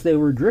had as they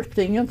were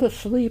drifting into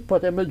sleep,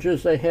 what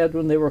images they had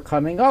when they were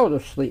coming out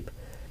of sleep.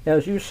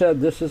 As you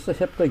said, this is the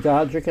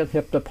hypnagogic and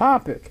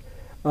hypnopompic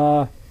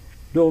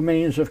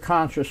domains of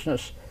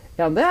consciousness.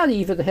 And that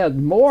even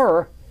had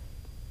more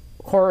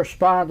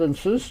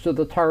correspondences to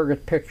the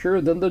target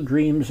picture than the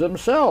dreams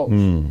themselves.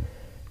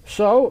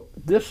 So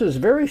this is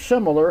very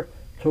similar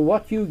to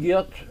what you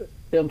get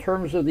in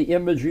terms of the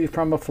imagery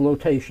from a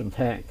flotation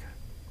tank.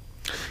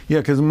 Yeah,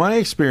 because my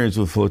experience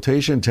with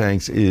flotation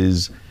tanks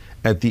is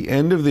at the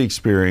end of the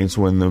experience,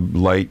 when the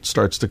light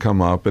starts to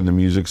come up and the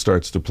music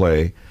starts to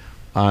play,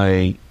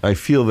 I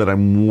feel that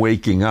I'm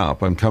waking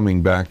up, I'm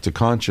coming back to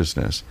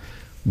consciousness.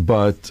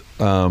 But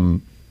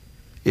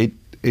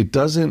it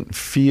doesn't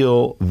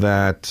feel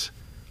that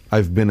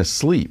I've been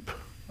asleep.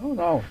 Oh,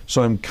 no.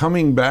 So I'm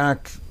coming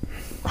back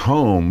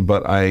home,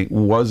 but I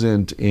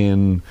wasn't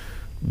in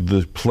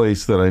the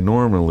place that I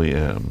normally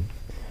am.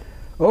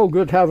 Oh,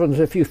 good heavens,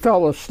 if you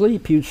fell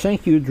asleep, you'd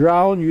sink, you'd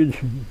drown, you'd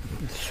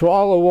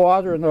swallow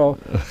water. No,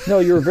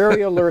 you're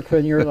very alert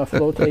when you're in a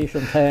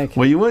flotation tank.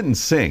 Well, you wouldn't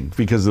sink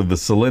because of the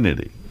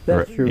salinity.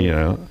 That's true. You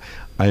know,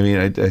 I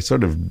mean, I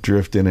sort of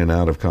drift in and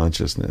out of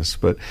consciousness.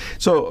 But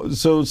so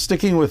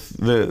sticking with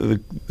the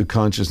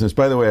consciousness.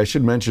 By the way, I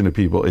should mention to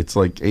people, it's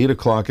like 8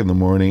 o'clock in the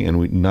morning,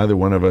 and neither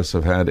one of us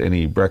have had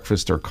any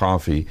breakfast or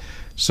coffee.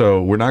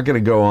 So we're not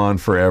going to go on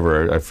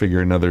forever. I figure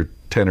another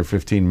 10 or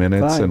 15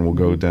 minutes, Fine. and we'll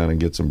go down and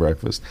get some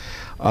breakfast.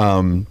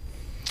 What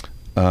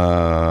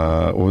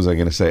was I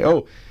going to say?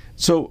 Oh,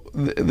 so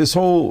this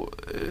whole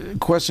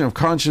question of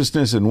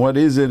consciousness and what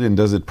is it, and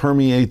does it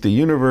permeate the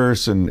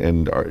universe,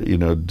 and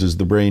does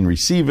the brain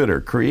receive it or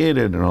create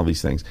it, and all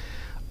these things.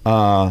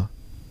 Let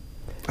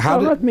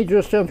me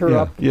just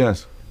interrupt. Yeah,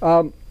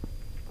 yes.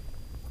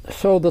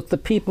 So that the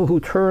people who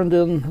turned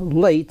in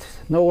late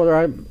know what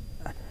I'm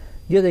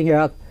getting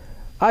at.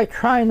 I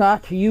try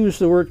not to use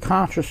the word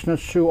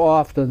consciousness too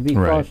often because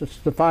Right. it's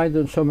defined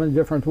in so many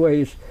different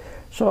ways.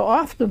 So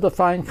often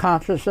define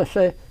consciousness, I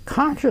say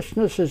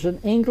consciousness is an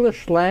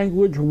English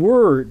language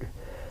word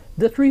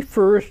that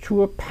refers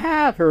to a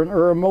pattern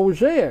or a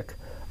mosaic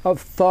of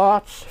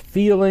thoughts,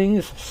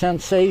 feelings,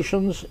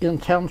 sensations,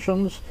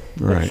 intentions.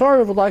 Right. It's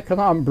sort of like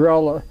an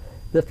umbrella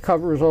that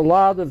covers a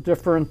lot of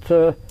different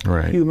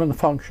Right. human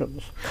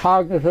functions,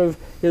 cognitive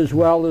as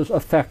well as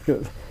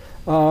affective.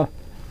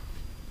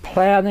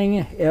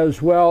 Planning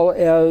as well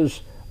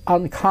as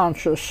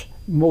unconscious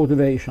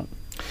motivation.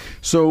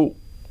 So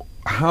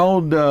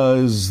how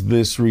does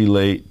this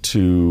relate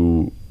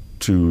to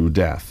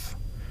death?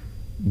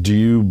 Do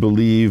you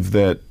believe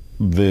that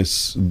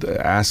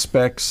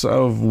aspects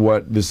of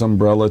what this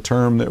umbrella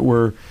term that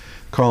we're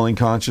calling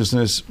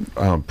consciousness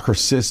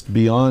persist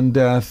beyond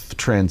death,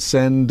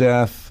 transcend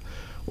death,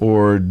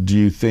 or do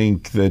you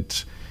think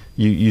that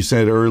you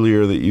said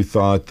earlier that you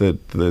thought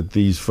that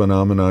these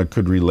phenomena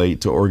could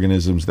relate to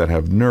organisms that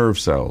have nerve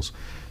cells?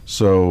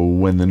 So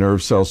when the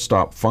nerve cells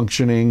stop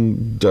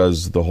functioning,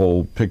 does the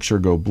whole picture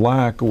go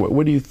black?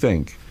 What do you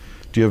think?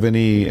 Do you have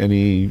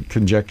any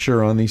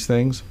conjecture on these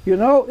things? You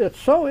know, it's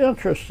so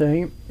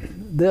interesting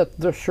that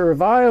the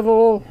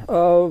survival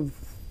of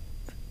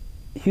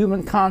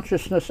human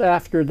consciousness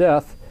after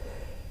death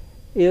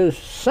is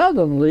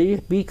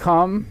suddenly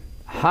become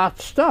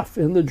hot stuff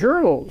in the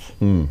journals.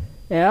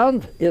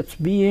 And it's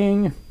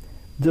being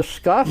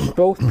discussed,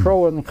 both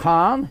pro and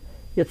con.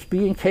 It's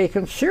being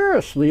taken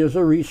seriously as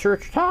a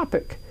research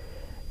topic.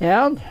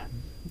 And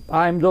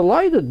I'm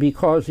delighted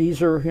because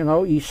these are,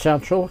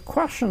 essential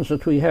questions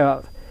that we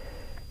have.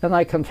 And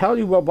I can tell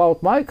you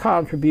about my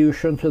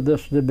contribution to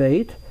this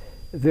debate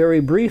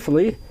very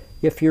briefly.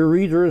 If your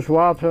listeners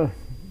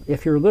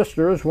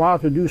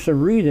want to do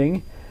some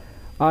reading,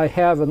 I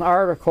have an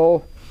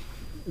article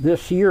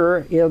this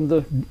year in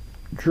the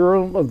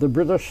Journal of the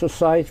British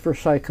Society for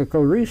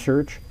Psychical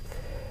Research.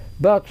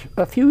 But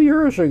a few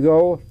years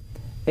ago,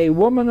 a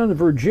woman in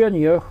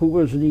Virginia who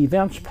was an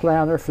events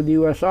planner for the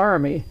U.S.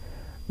 Army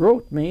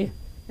wrote me,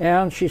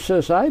 and she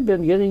says, I've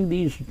been getting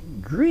these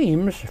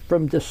dreams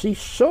from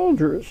deceased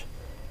soldiers.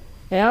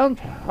 And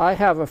I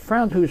have a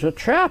friend who's a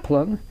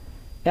chaplain,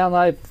 and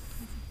I've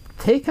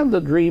taken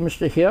the dreams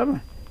to him,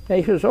 and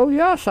he says, oh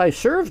yes, I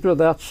served with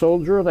that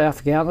soldier in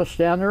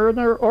Afghanistan or in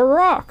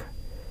Iraq.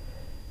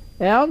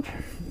 And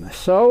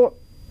so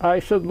I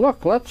said,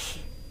 look, let's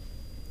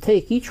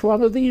take each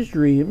one of these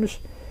dreams,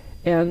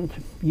 and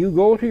you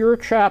go to your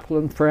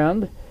chaplain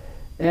friend,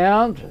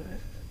 and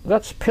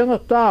let's pin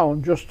it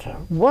down. Just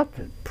what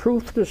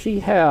proof does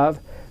he have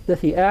that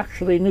he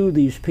actually knew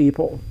these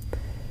people?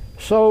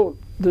 So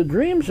the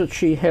dreams that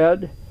she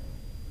had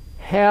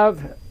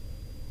have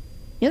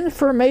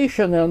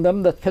information in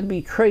them that can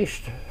be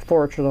traced,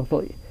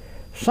 fortunately.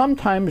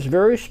 Sometimes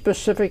very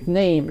specific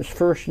names,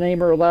 first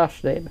name or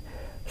last name.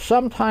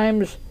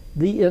 Sometimes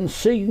the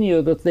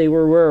insignia that they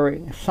were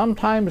wearing.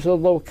 Sometimes the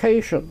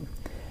location.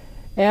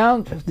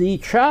 And the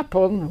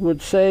chaplain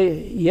would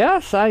say,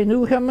 yes, I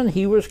knew him and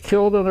he was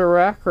killed in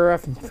Iraq or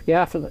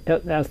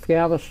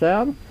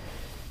Afghanistan.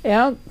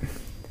 And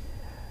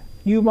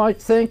you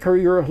might think, or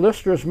your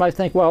listeners might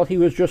think, well, he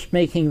was just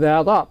making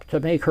that up to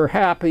make her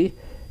happy.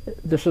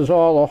 This is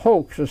all a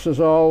hoax. This is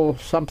all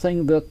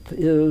something that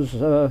is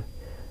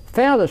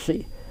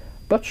fantasy.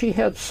 But she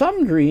had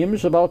some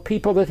dreams about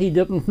people that he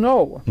didn't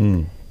know.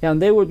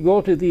 And they would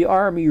go to the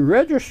Army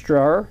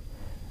registrar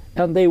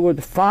and they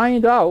would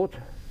find out,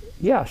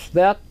 yes,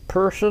 that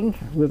person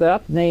with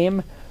that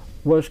name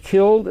was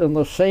killed in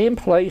the same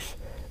place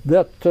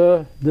that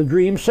the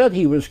dream said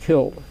he was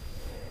killed.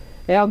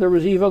 And there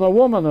was even a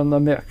woman in the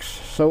mix,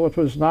 so it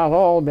was not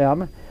all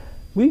men.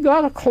 We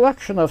got a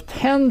collection of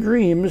 10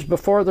 dreams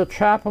before the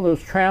chaplain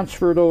was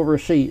transferred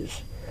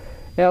overseas.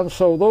 And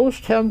so those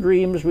 10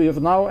 dreams we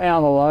have now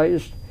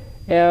analyzed,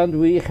 and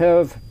we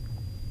have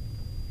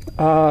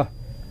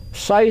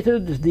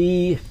cited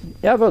the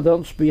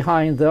evidence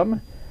behind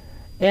them,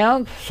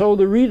 and so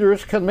the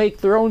readers can make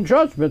their own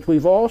judgment.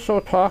 We've also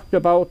talked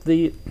about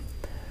the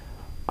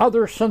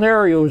other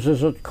scenarios.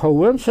 Is it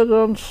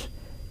coincidence?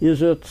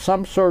 Is it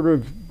some sort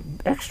of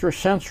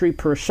extrasensory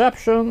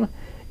perception?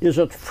 Is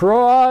it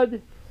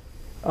fraud?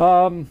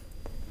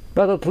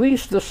 But at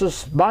least this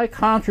is my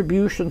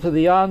contribution to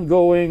the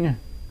ongoing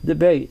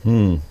debate.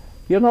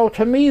 You know,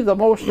 to me, the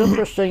most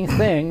interesting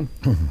thing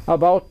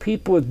about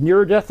people with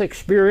near-death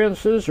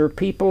experiences or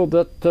people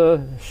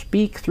that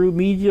speak through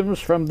mediums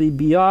from the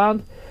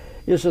beyond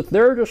is that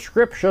their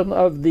description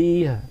of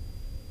the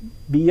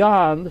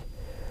beyond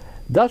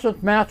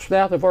doesn't match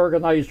that of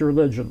organized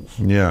religions.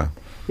 Yeah,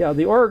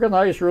 the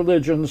organized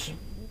religions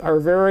are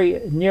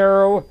very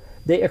narrow.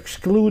 They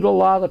exclude a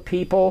lot of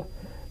people.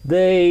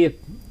 They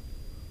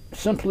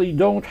simply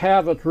don't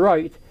have it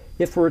right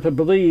if we're to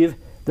believe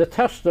the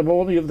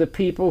testimony of the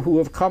people who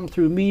have come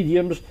through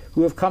mediums,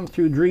 who have come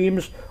through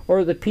dreams,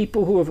 or the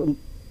people who have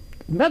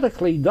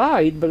medically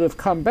died but have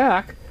come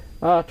back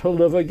to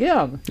live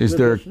again.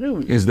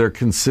 Is there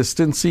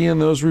consistency in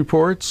those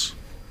reports?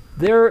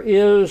 There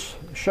is,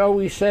 shall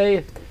we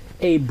say,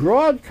 a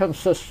broad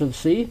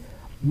consistency.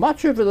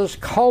 Much of it is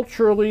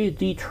culturally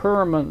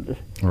determined.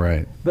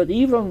 Right. But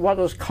even what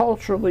is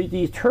culturally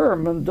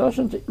determined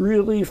doesn't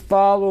really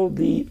follow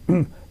the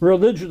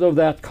religion of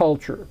that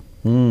culture.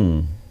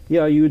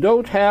 Yeah, you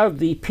don't have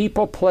the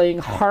people playing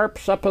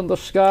harps up in the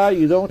sky.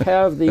 You don't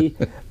have the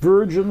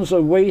virgins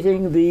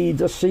awaiting the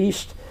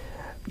deceased.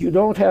 You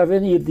don't have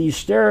any of these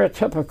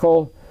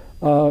stereotypical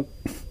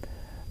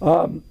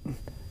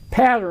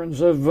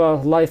patterns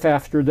of life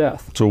after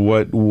death. So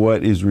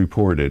what is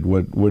reported?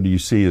 What do you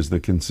see as the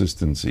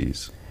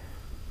consistencies?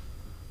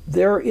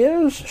 There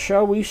is,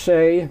 shall we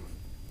say,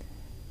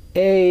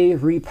 a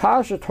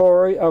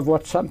repository of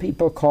what some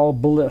people call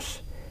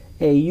bliss,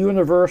 a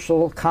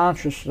universal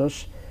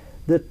consciousness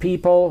that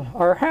people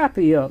are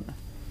happy in,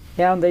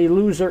 and they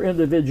lose their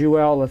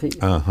individuality.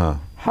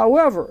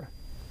 However,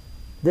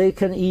 they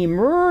can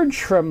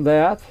emerge from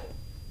that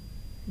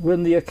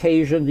when the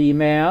occasion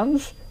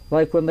demands,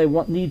 like when they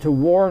need to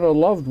warn a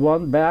loved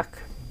one back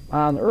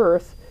on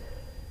Earth,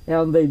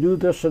 and they do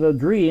this in a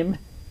dream,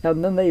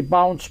 and then they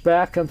bounce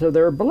back into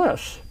their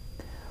bliss.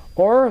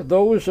 Or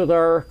those that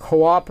are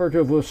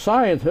cooperative with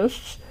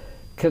scientists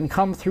can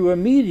come through a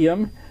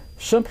medium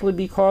simply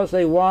because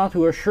they want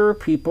to assure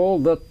people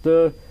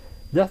that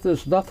death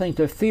is nothing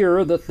to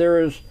fear, that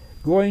there is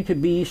going to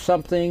be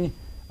something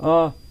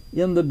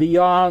in the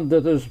beyond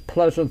that is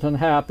pleasant and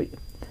happy.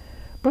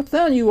 But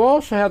then you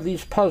also have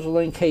these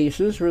puzzling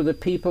cases where the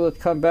people that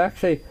come back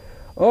say,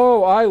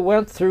 oh, I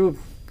went through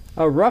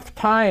a rough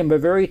time, a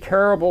very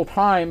terrible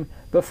time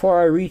before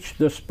I reached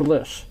this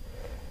bliss.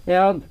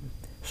 And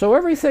so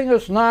everything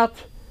is not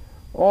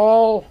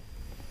all,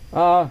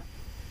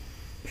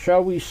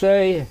 shall we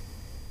say,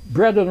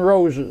 bread and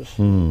roses.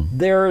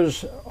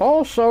 There's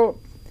also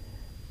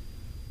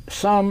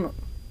some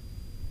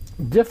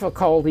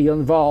difficulty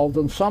involved,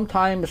 and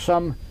sometimes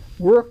some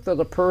work that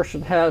a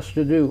person has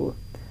to do.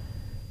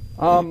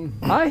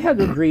 I had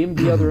a dream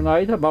the other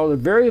night about a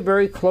very,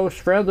 very close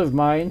friend of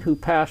mine who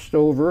passed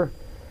over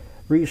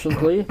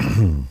recently,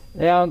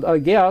 and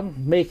again,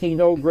 making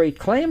no great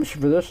claims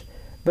for this,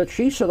 but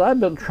she said, I've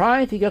been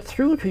trying to get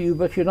through to you,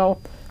 but you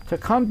know, to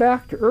come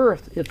back to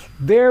Earth, it's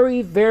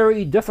very,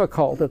 very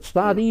difficult. It's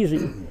not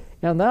easy.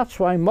 And that's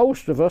why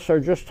most of us are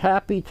just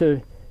happy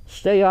to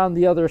stay on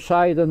the other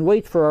side and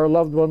wait for our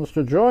loved ones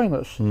to join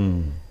us.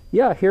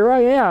 Yeah, here I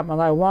am,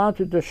 and I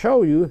wanted to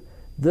show you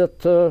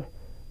that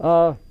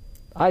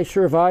I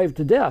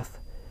survived death.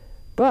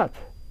 But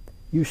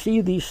you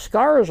see these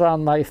scars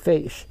on my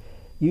face.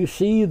 You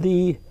see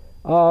the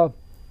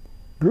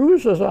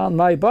bruises on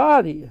my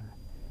body,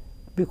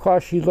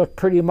 because she looked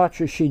pretty much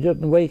as she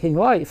did in waking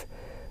life.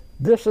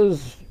 This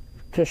is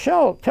to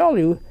tell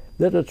you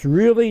that it's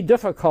really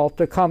difficult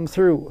to come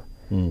through.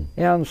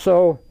 And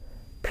so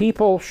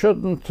people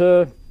shouldn't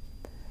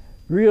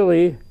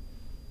really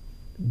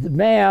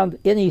demand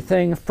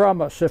anything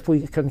from us. If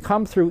we can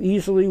come through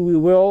easily, we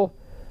will,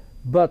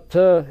 but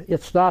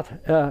it's not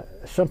a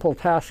simple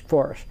task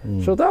for us.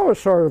 So that was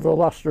sort of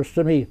illustrious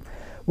to me.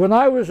 When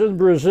I was in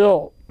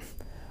Brazil,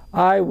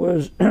 I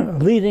was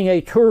leading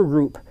a tour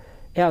group,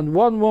 and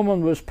one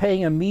woman was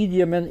paying a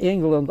medium in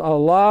England a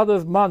lot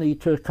of money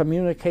to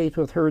communicate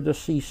with her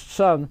deceased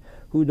son,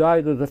 who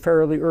died at a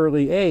fairly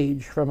early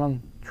age from a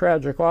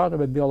tragic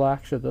automobile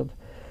accident.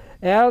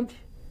 And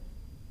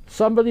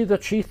somebody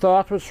that she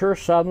thought was her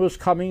son was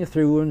coming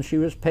through, and she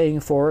was paying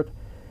for it.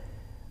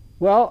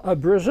 Well, a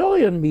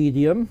Brazilian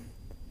medium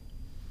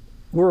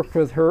worked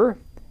with her,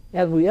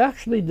 and we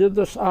actually did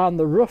this on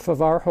the roof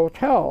of our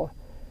hotel.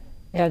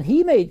 And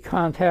he made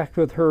contact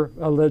with her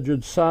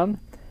alleged son,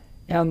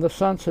 and the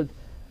son said,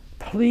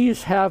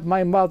 please have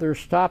my mother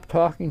stop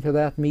talking to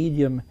that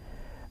medium.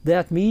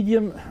 That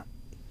medium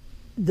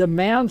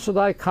demands that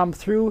I come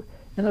through,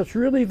 and it's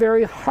really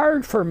very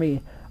hard for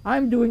me.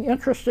 I'm doing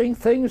interesting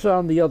things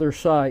on the other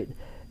side,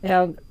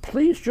 and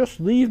please just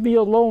leave me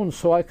alone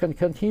so I can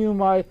continue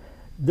my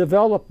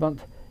development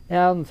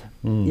and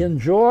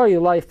enjoy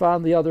life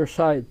on the other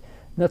side.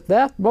 And at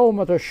that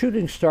moment, a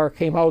shooting star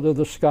came out of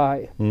the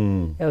sky,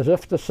 as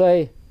if to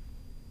say,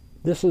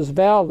 this is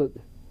valid.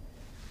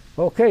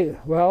 Okay,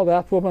 well,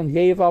 that woman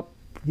gave up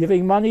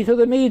giving money to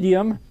the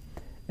medium,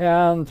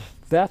 and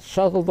that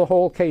settled the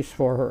whole case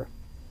for her.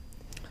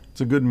 It's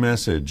a good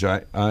message.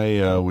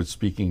 I was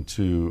speaking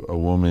to a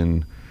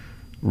woman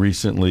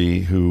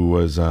recently who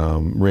was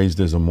raised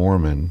as a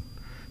Mormon.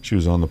 She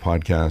was on the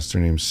podcast. Her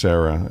name's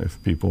Sarah,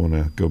 if people want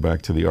to go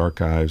back to the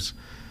archives.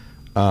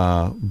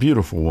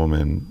 Beautiful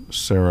woman,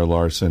 Sarah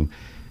Larson.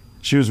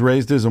 She was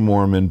raised as a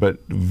Mormon, but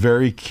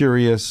very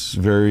curious,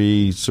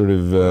 very sort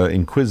of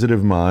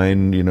inquisitive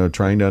mind, you know,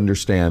 trying to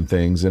understand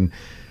things. And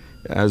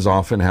as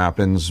often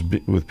happens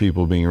with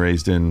people being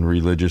raised in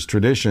religious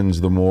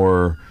traditions, the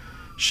more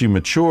she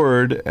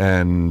matured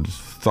and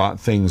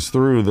thought things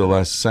through, the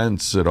less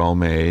sense it all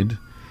made.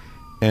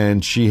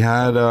 And she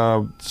had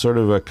a sort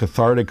of a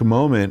cathartic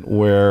moment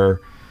where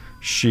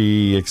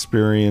she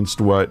experienced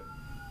what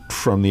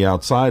from the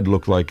outside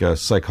looked like a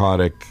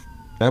psychotic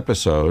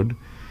episode.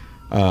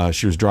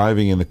 She was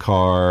driving in the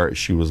car,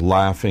 she was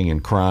laughing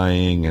and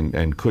crying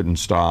and couldn't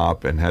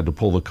stop and had to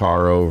pull the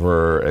car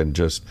over, and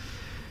just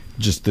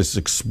this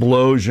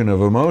explosion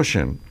of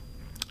emotion.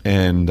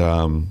 And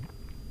I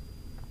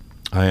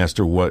asked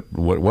her, what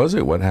was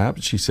it? What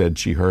happened? She said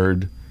she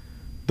heard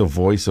the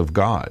voice of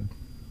God.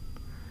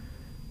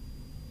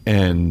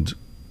 And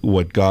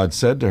what God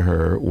said to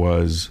her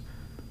was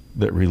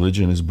that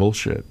religion is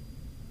bullshit.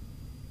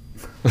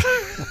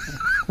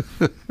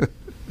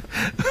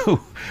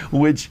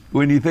 Which,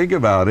 when you think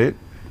about it,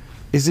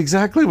 is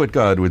exactly what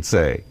God would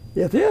say.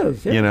 It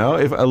is. Yeah. You know,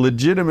 if a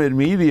legitimate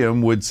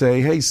medium would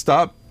say, hey,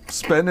 stop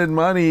spending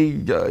money,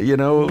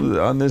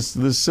 on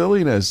this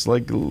silliness.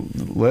 Like,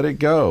 let it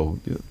go.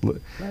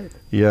 Right.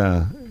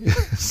 Yeah.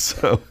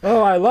 So.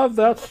 Oh, I love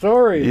that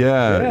story.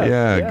 Yeah,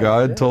 Yes,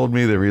 God yes. told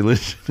me that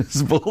religion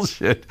is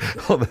bullshit.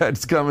 Well,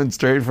 that's coming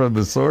straight from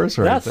the source,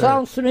 right That there.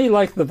 sounds to me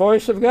like the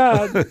voice of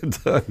God.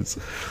 It does.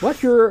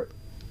 What your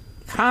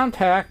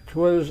contact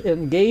was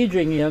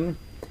engaging in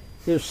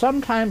is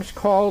sometimes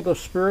called a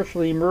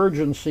spiritual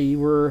emergency,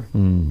 where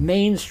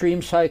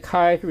mainstream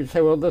psychiatry would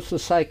say, well, this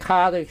is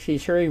psychotic,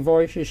 she's hearing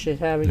voices, she's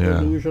having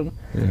delusion.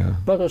 Yeah.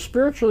 But a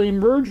spiritual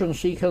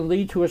emergency can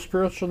lead to a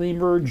spiritual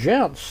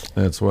emergence,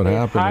 That's what a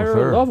happened higher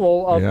with her.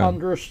 level of Yeah.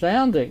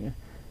 understanding.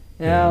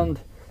 And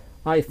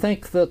I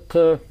think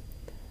that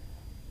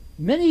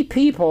many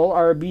people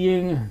are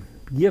being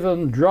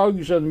given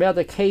drugs and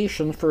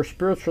medication for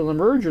spiritual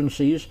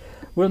emergencies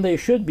when they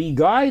should be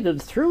guided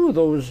through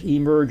those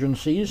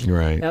emergencies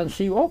Right. and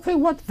see, okay,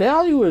 what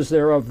value is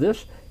there of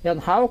this,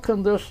 and how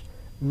can this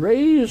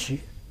raise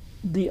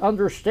the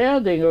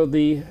understanding of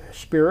the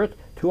spirit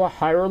to a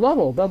higher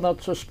level? Then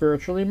that's a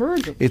spiritual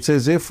emergence. It's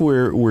as if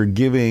we're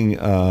giving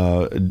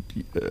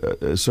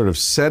sort of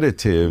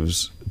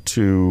sedatives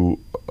to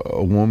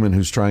a woman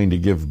who's trying to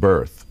give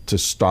birth to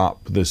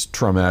stop this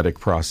traumatic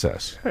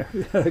process.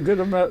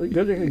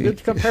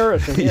 good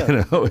comparison.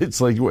 Yeah.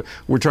 It's like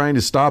we're trying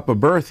to stop a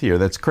birth here.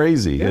 That's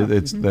crazy. Yeah.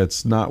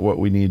 That's not what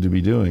we need to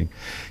be doing.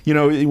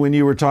 When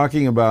you were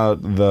talking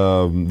about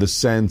the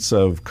sense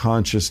of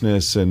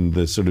consciousness and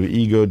the sort of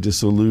ego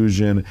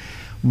disillusion,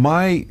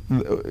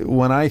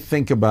 when I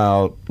think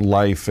about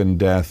life and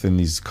death in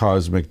these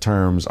cosmic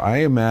terms, I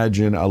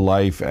imagine a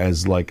life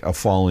as like a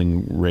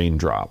falling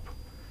raindrop.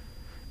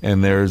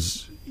 And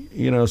there's,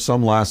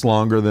 some last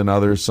longer than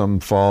others, some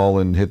fall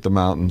and hit the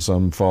mountain,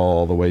 some fall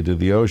all the way to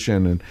the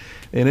ocean. And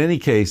in any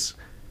case,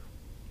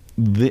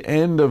 the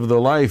end of the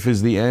life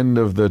is the end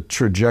of the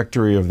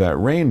trajectory of that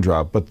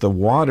raindrop, but the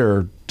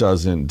water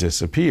doesn't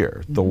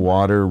disappear. The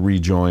water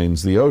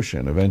rejoins the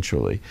ocean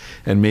eventually.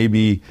 And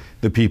maybe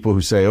the people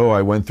who say, oh,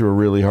 I went through a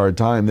really hard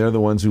time, they're the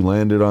ones who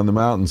landed on the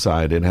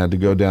mountainside and had to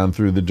go down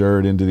through the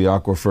dirt into the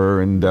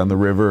aquifer and down the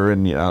river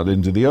and out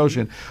into the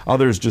ocean.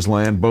 Others just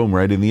land, boom,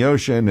 right in the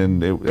ocean,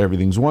 and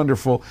everything's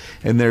wonderful.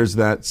 And there's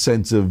that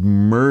sense of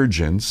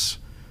mergence,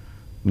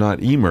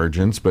 not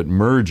emergence, but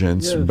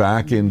mergence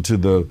back into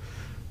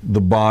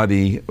the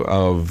body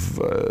of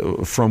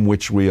from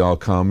which we all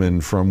come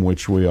and from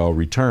which we all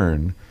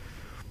return.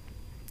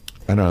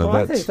 I don't know. Well,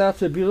 I think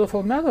that's a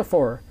beautiful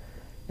metaphor,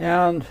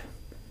 and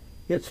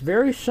it's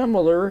very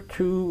similar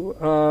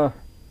to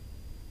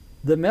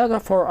the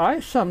metaphor I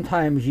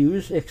sometimes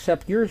use,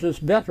 except yours is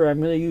better. I'm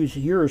going to use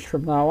yours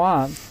from now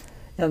on.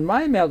 And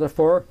my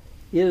metaphor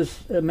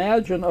is,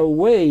 imagine a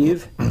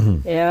wave,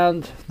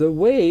 and the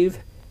wave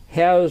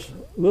has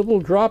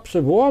little drops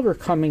of water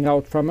coming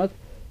out from it,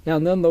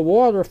 and then the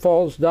water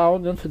falls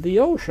down into the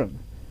ocean.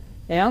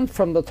 And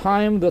from the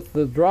time that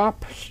the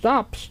drop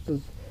stops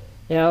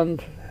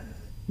and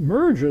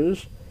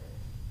merges,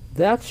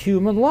 that's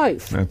human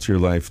life. That's your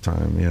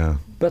lifetime, yeah.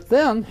 But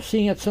then,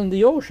 seeing it's in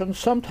the ocean,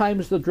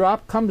 sometimes the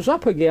drop comes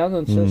up again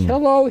and says,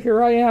 hello,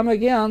 here I am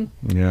again.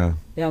 Yeah.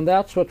 And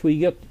that's what we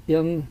get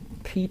in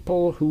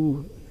people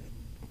who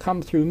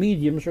come through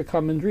mediums or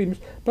come in dreams,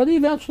 but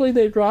eventually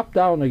they drop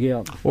down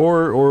again.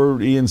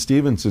 Or Ian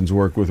Stevenson's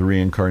work with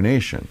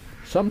reincarnation.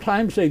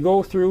 Sometimes they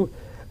go through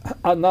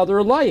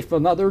another life,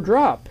 another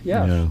drop,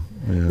 yes. Yeah.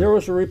 There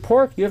was a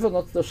report given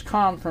at this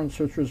conference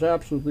which was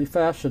absolutely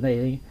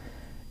fascinating.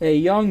 A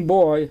young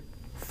boy,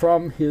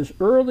 from his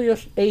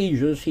earliest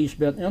ages, he's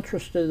been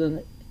interested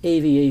in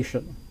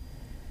aviation.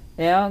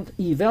 And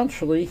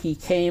eventually he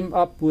came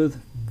up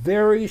with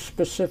very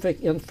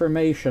specific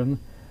information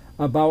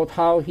about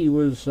how he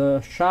was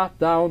shot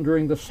down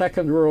during the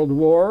Second World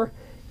War.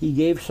 He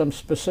gave some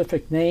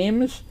specific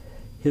names.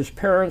 His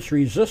parents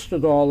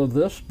resisted all of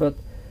this, but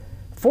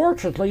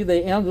fortunately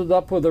they ended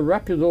up with a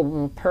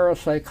reputable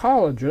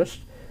parapsychologist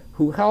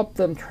who helped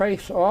them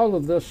trace all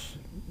of this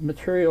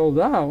material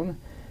down,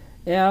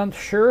 and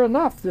sure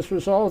enough, this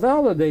was all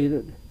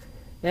validated.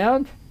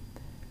 And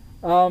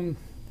from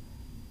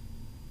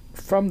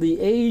the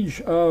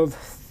age of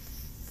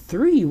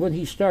 3, when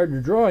he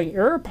started drawing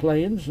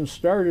airplanes and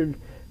started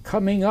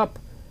coming up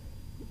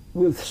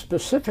with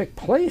specific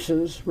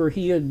places where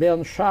he had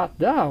been shot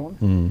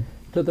down,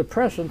 to the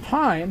present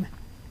time,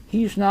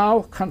 he's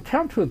now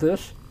content with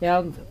this,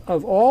 and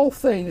of all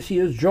things, he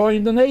has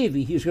joined the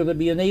Navy. He's going to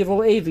be a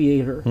naval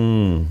aviator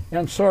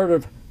and sort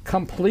of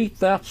complete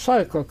that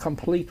cycle,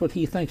 complete what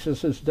he thinks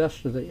is his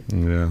destiny.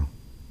 Yeah.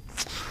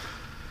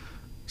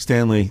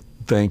 Stanley,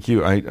 thank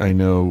you. I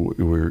know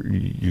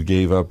you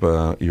gave up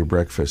your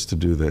breakfast to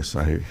do this.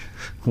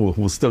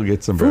 We'll still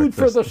get some Food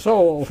breakfast. for the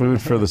soul. Food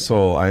for the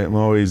soul. I am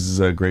always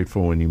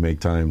grateful when you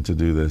make time to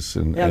do this.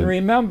 And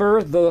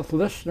remember, the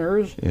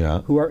listeners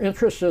who are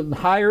interested in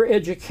higher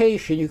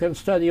education, you can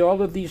study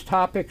all of these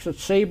topics at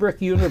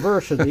Saybrook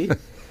University.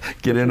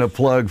 Get in a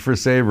plug for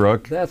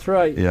Saybrook. That's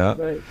right. Yeah.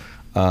 Right.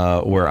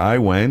 Where I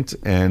went,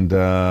 and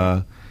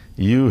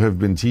you have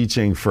been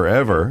teaching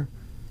forever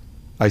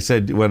I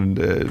said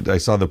when I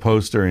saw the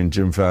poster in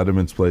Jim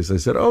Fadiman's place, I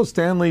said, "Oh,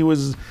 Stanley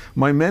was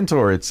my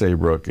mentor at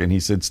Saybrook," and he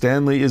said,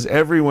 "Stanley is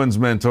everyone's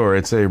mentor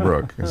at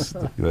Saybrook."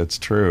 That's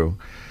true.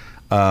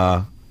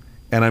 And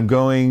I'm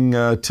going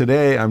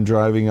today. I'm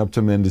driving up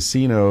to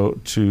Mendocino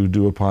to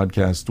do a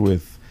podcast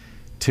with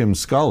Tim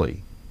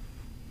Scully.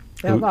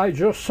 And I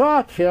just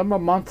saw Tim a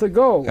month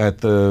ago. At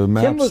the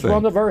MAPS Tim was thing.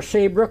 one of our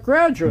Saybrook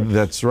graduates.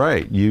 That's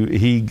right.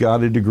 He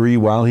got a degree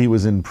while he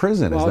was in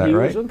prison. While is that he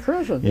right? was in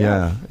prison.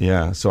 Yeah, yes.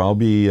 yeah. So I'll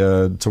be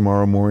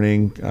tomorrow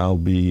morning. I'll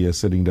be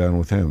sitting down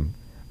with him.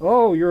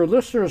 Oh, your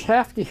listeners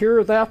have to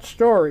hear that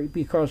story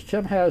because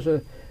Tim has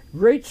a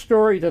great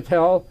story to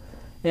tell.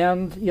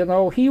 And, you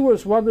know, he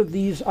was one of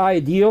these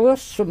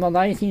idealists from the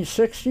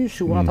 1960s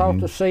who went out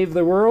to save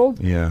the world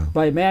Yeah,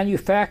 by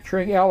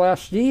manufacturing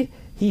LSD.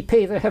 He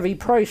paid a heavy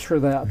price for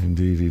that.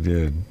 indeed he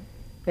did.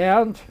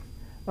 And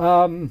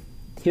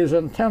his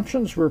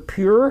intentions were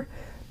pure,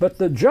 but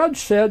the judge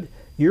said,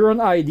 "You're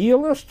an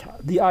idealist.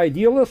 The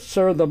idealists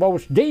are the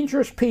most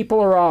dangerous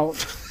people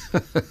around."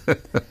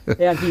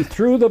 And he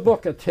threw the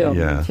book at Tim.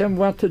 Yeah. Tim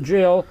went to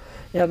jail,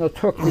 and it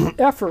took the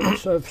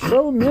efforts of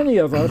so many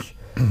of us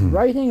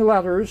writing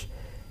letters.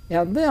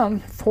 And then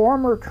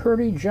former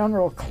Attorney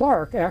General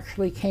Clark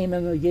actually came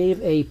in and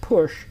gave a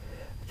push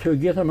to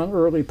get him an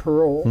early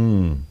parole.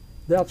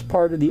 That's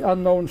part of the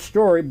unknown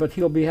story, but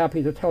he'll be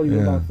happy to tell you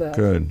Yeah, about that.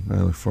 good.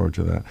 I look forward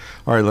to that.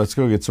 All right, let's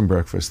go get some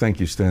breakfast. Thank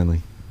you,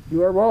 Stanley.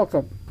 You are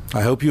welcome.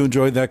 I hope you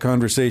enjoyed that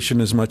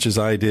conversation as much as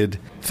I did.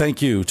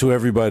 Thank you to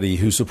everybody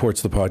who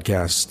supports the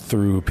podcast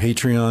through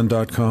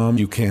patreon.com.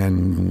 You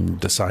can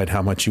decide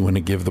how much you want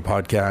to give the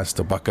podcast,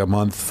 $1 a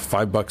month,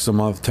 $5 a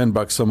month,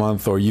 $10 a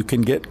month, or you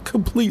can get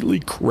completely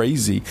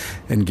crazy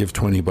and give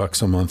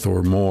 $20 a month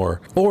or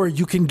more. Or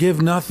you can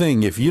give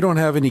nothing. If you don't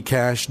have any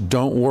cash,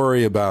 don't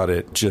worry about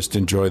it. Just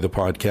enjoy the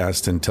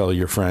podcast and tell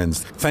your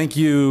friends. Thank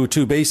you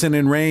to Basin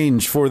and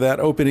Range for that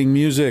opening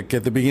music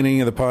at the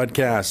beginning of the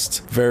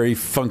podcast. Very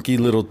funky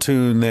little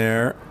tune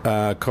there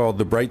called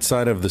The Bright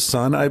Side of the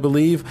Sun, I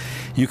believe.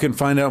 You can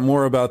find out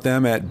more about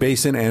them at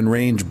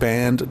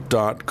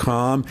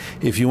basinandrangeband.com.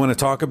 If you want to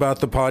talk about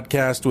the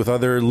podcast with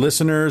other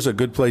listeners, a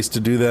good place to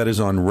do that is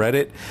on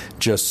Reddit.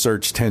 Just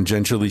search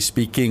Tangentially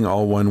Speaking,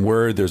 all one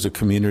word. There's a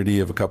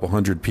community of a couple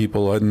hundred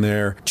people in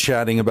there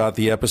chatting about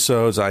the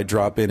episodes. I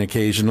drop in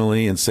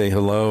occasionally and say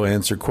hello,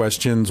 answer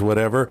questions,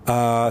 whatever.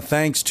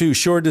 Thanks to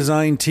Shore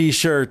Design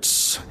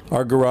T-shirts.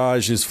 Our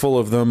garage is full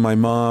of them. My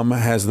mom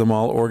has them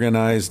all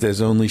organized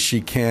as only she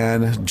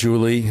can.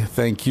 Julie,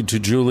 thank you to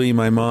Julie,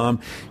 my mom.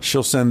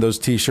 She'll send those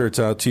T-shirts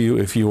out to you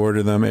if you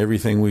order them.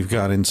 Everything we've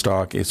got in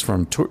stock is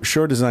from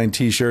Shore Design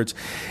T-shirts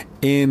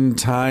in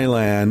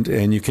Thailand,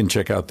 and you can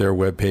check out their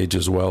webpage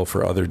as well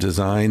for other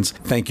designs.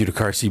 Thank you to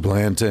Carsey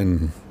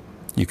Blanton.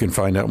 You can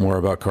find out more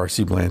about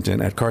Carsey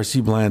Blanton at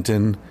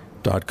carsey.com,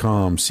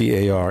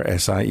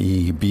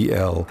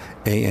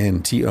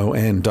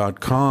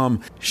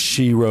 CARSIEBLANTON.com.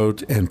 She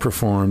wrote and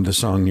performed the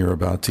song you're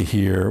about to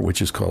hear,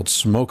 which is called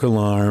Smoke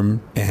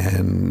Alarm,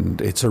 and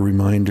it's a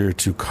reminder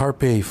to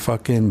carpe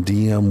fucking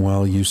diem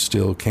while you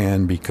still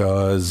can,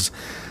 because,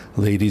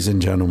 ladies and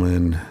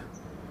gentlemen,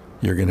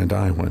 you're gonna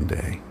die one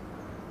day.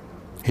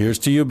 Here's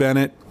to you,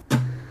 Bennett.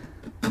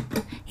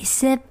 He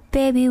said,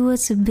 baby,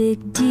 what's a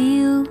big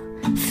deal?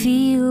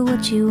 Feel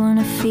what you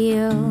wanna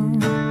feel.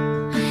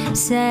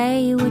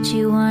 Say what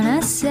you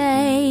wanna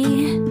say.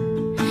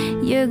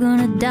 You're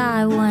gonna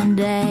die one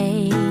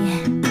day.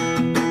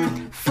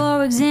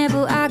 For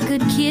example, I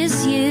could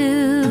kiss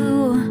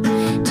you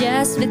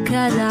just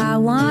because I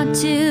want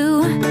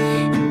to.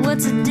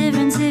 What's the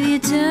difference if you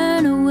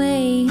turn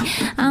away?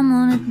 I'm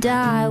gonna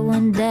die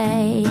one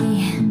day.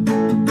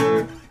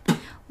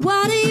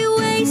 Why do you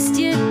waste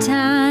your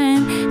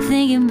time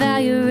thinking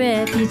about your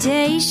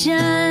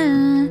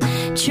reputation?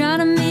 Trying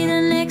to meet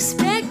an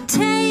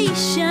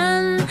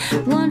expectation,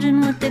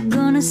 wondering what they're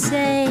gonna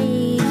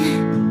say.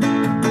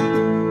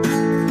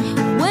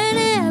 When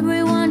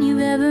everyone you've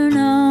ever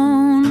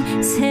known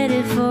is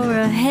headed for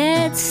a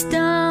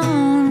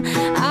headstone.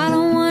 I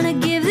don't wanna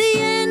give the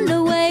end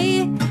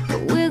away,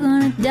 but we're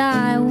gonna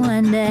die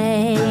one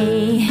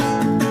day.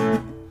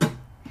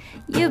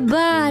 Your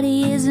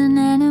body is an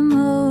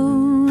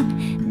animal,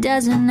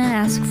 doesn't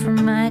ask for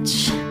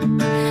much.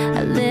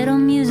 A little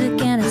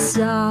music and a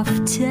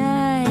soft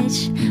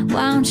touch.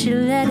 Why don't you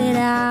let it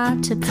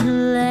out to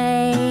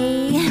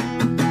play?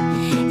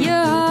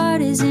 Your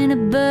heart is in a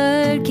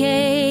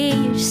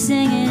birdcage,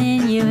 singing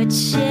in your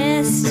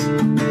chest.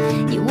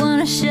 You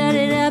wanna shut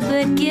it up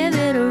but give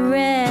it a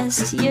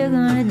rest. You're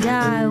gonna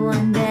die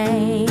one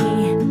day.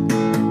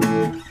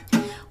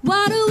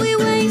 Why do we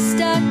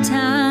waste our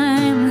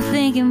time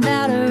thinking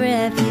about a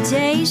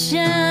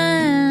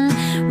reputation?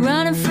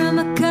 Running from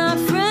a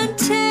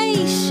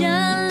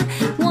confrontation,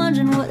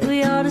 wondering what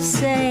we ought to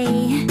say.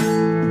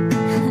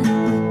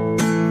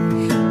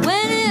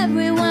 When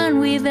everyone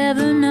we've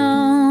ever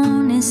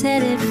known is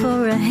headed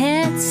for a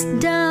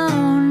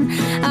headstone.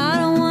 I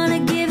don't want to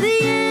give the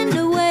end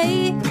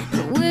away,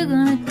 but we're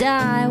gonna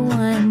die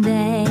one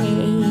day.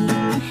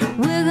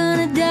 We're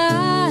gonna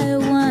die.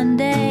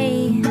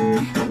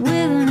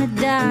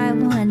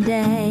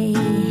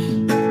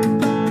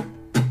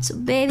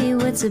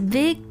 it's a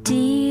big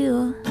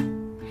deal.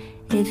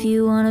 If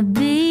you wanna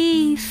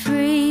be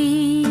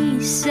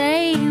free,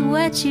 say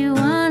what you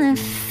wanna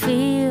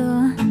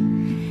feel.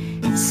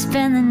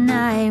 Spend the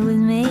night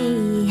with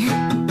me.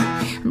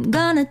 I'm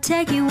gonna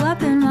take you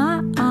up in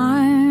my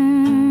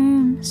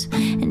arms,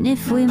 and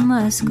if we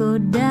must go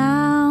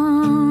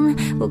down,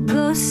 we'll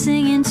go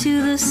singing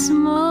to the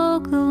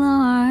smoke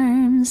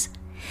alarms.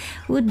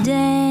 We'll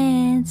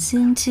dance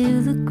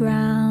into the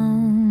ground.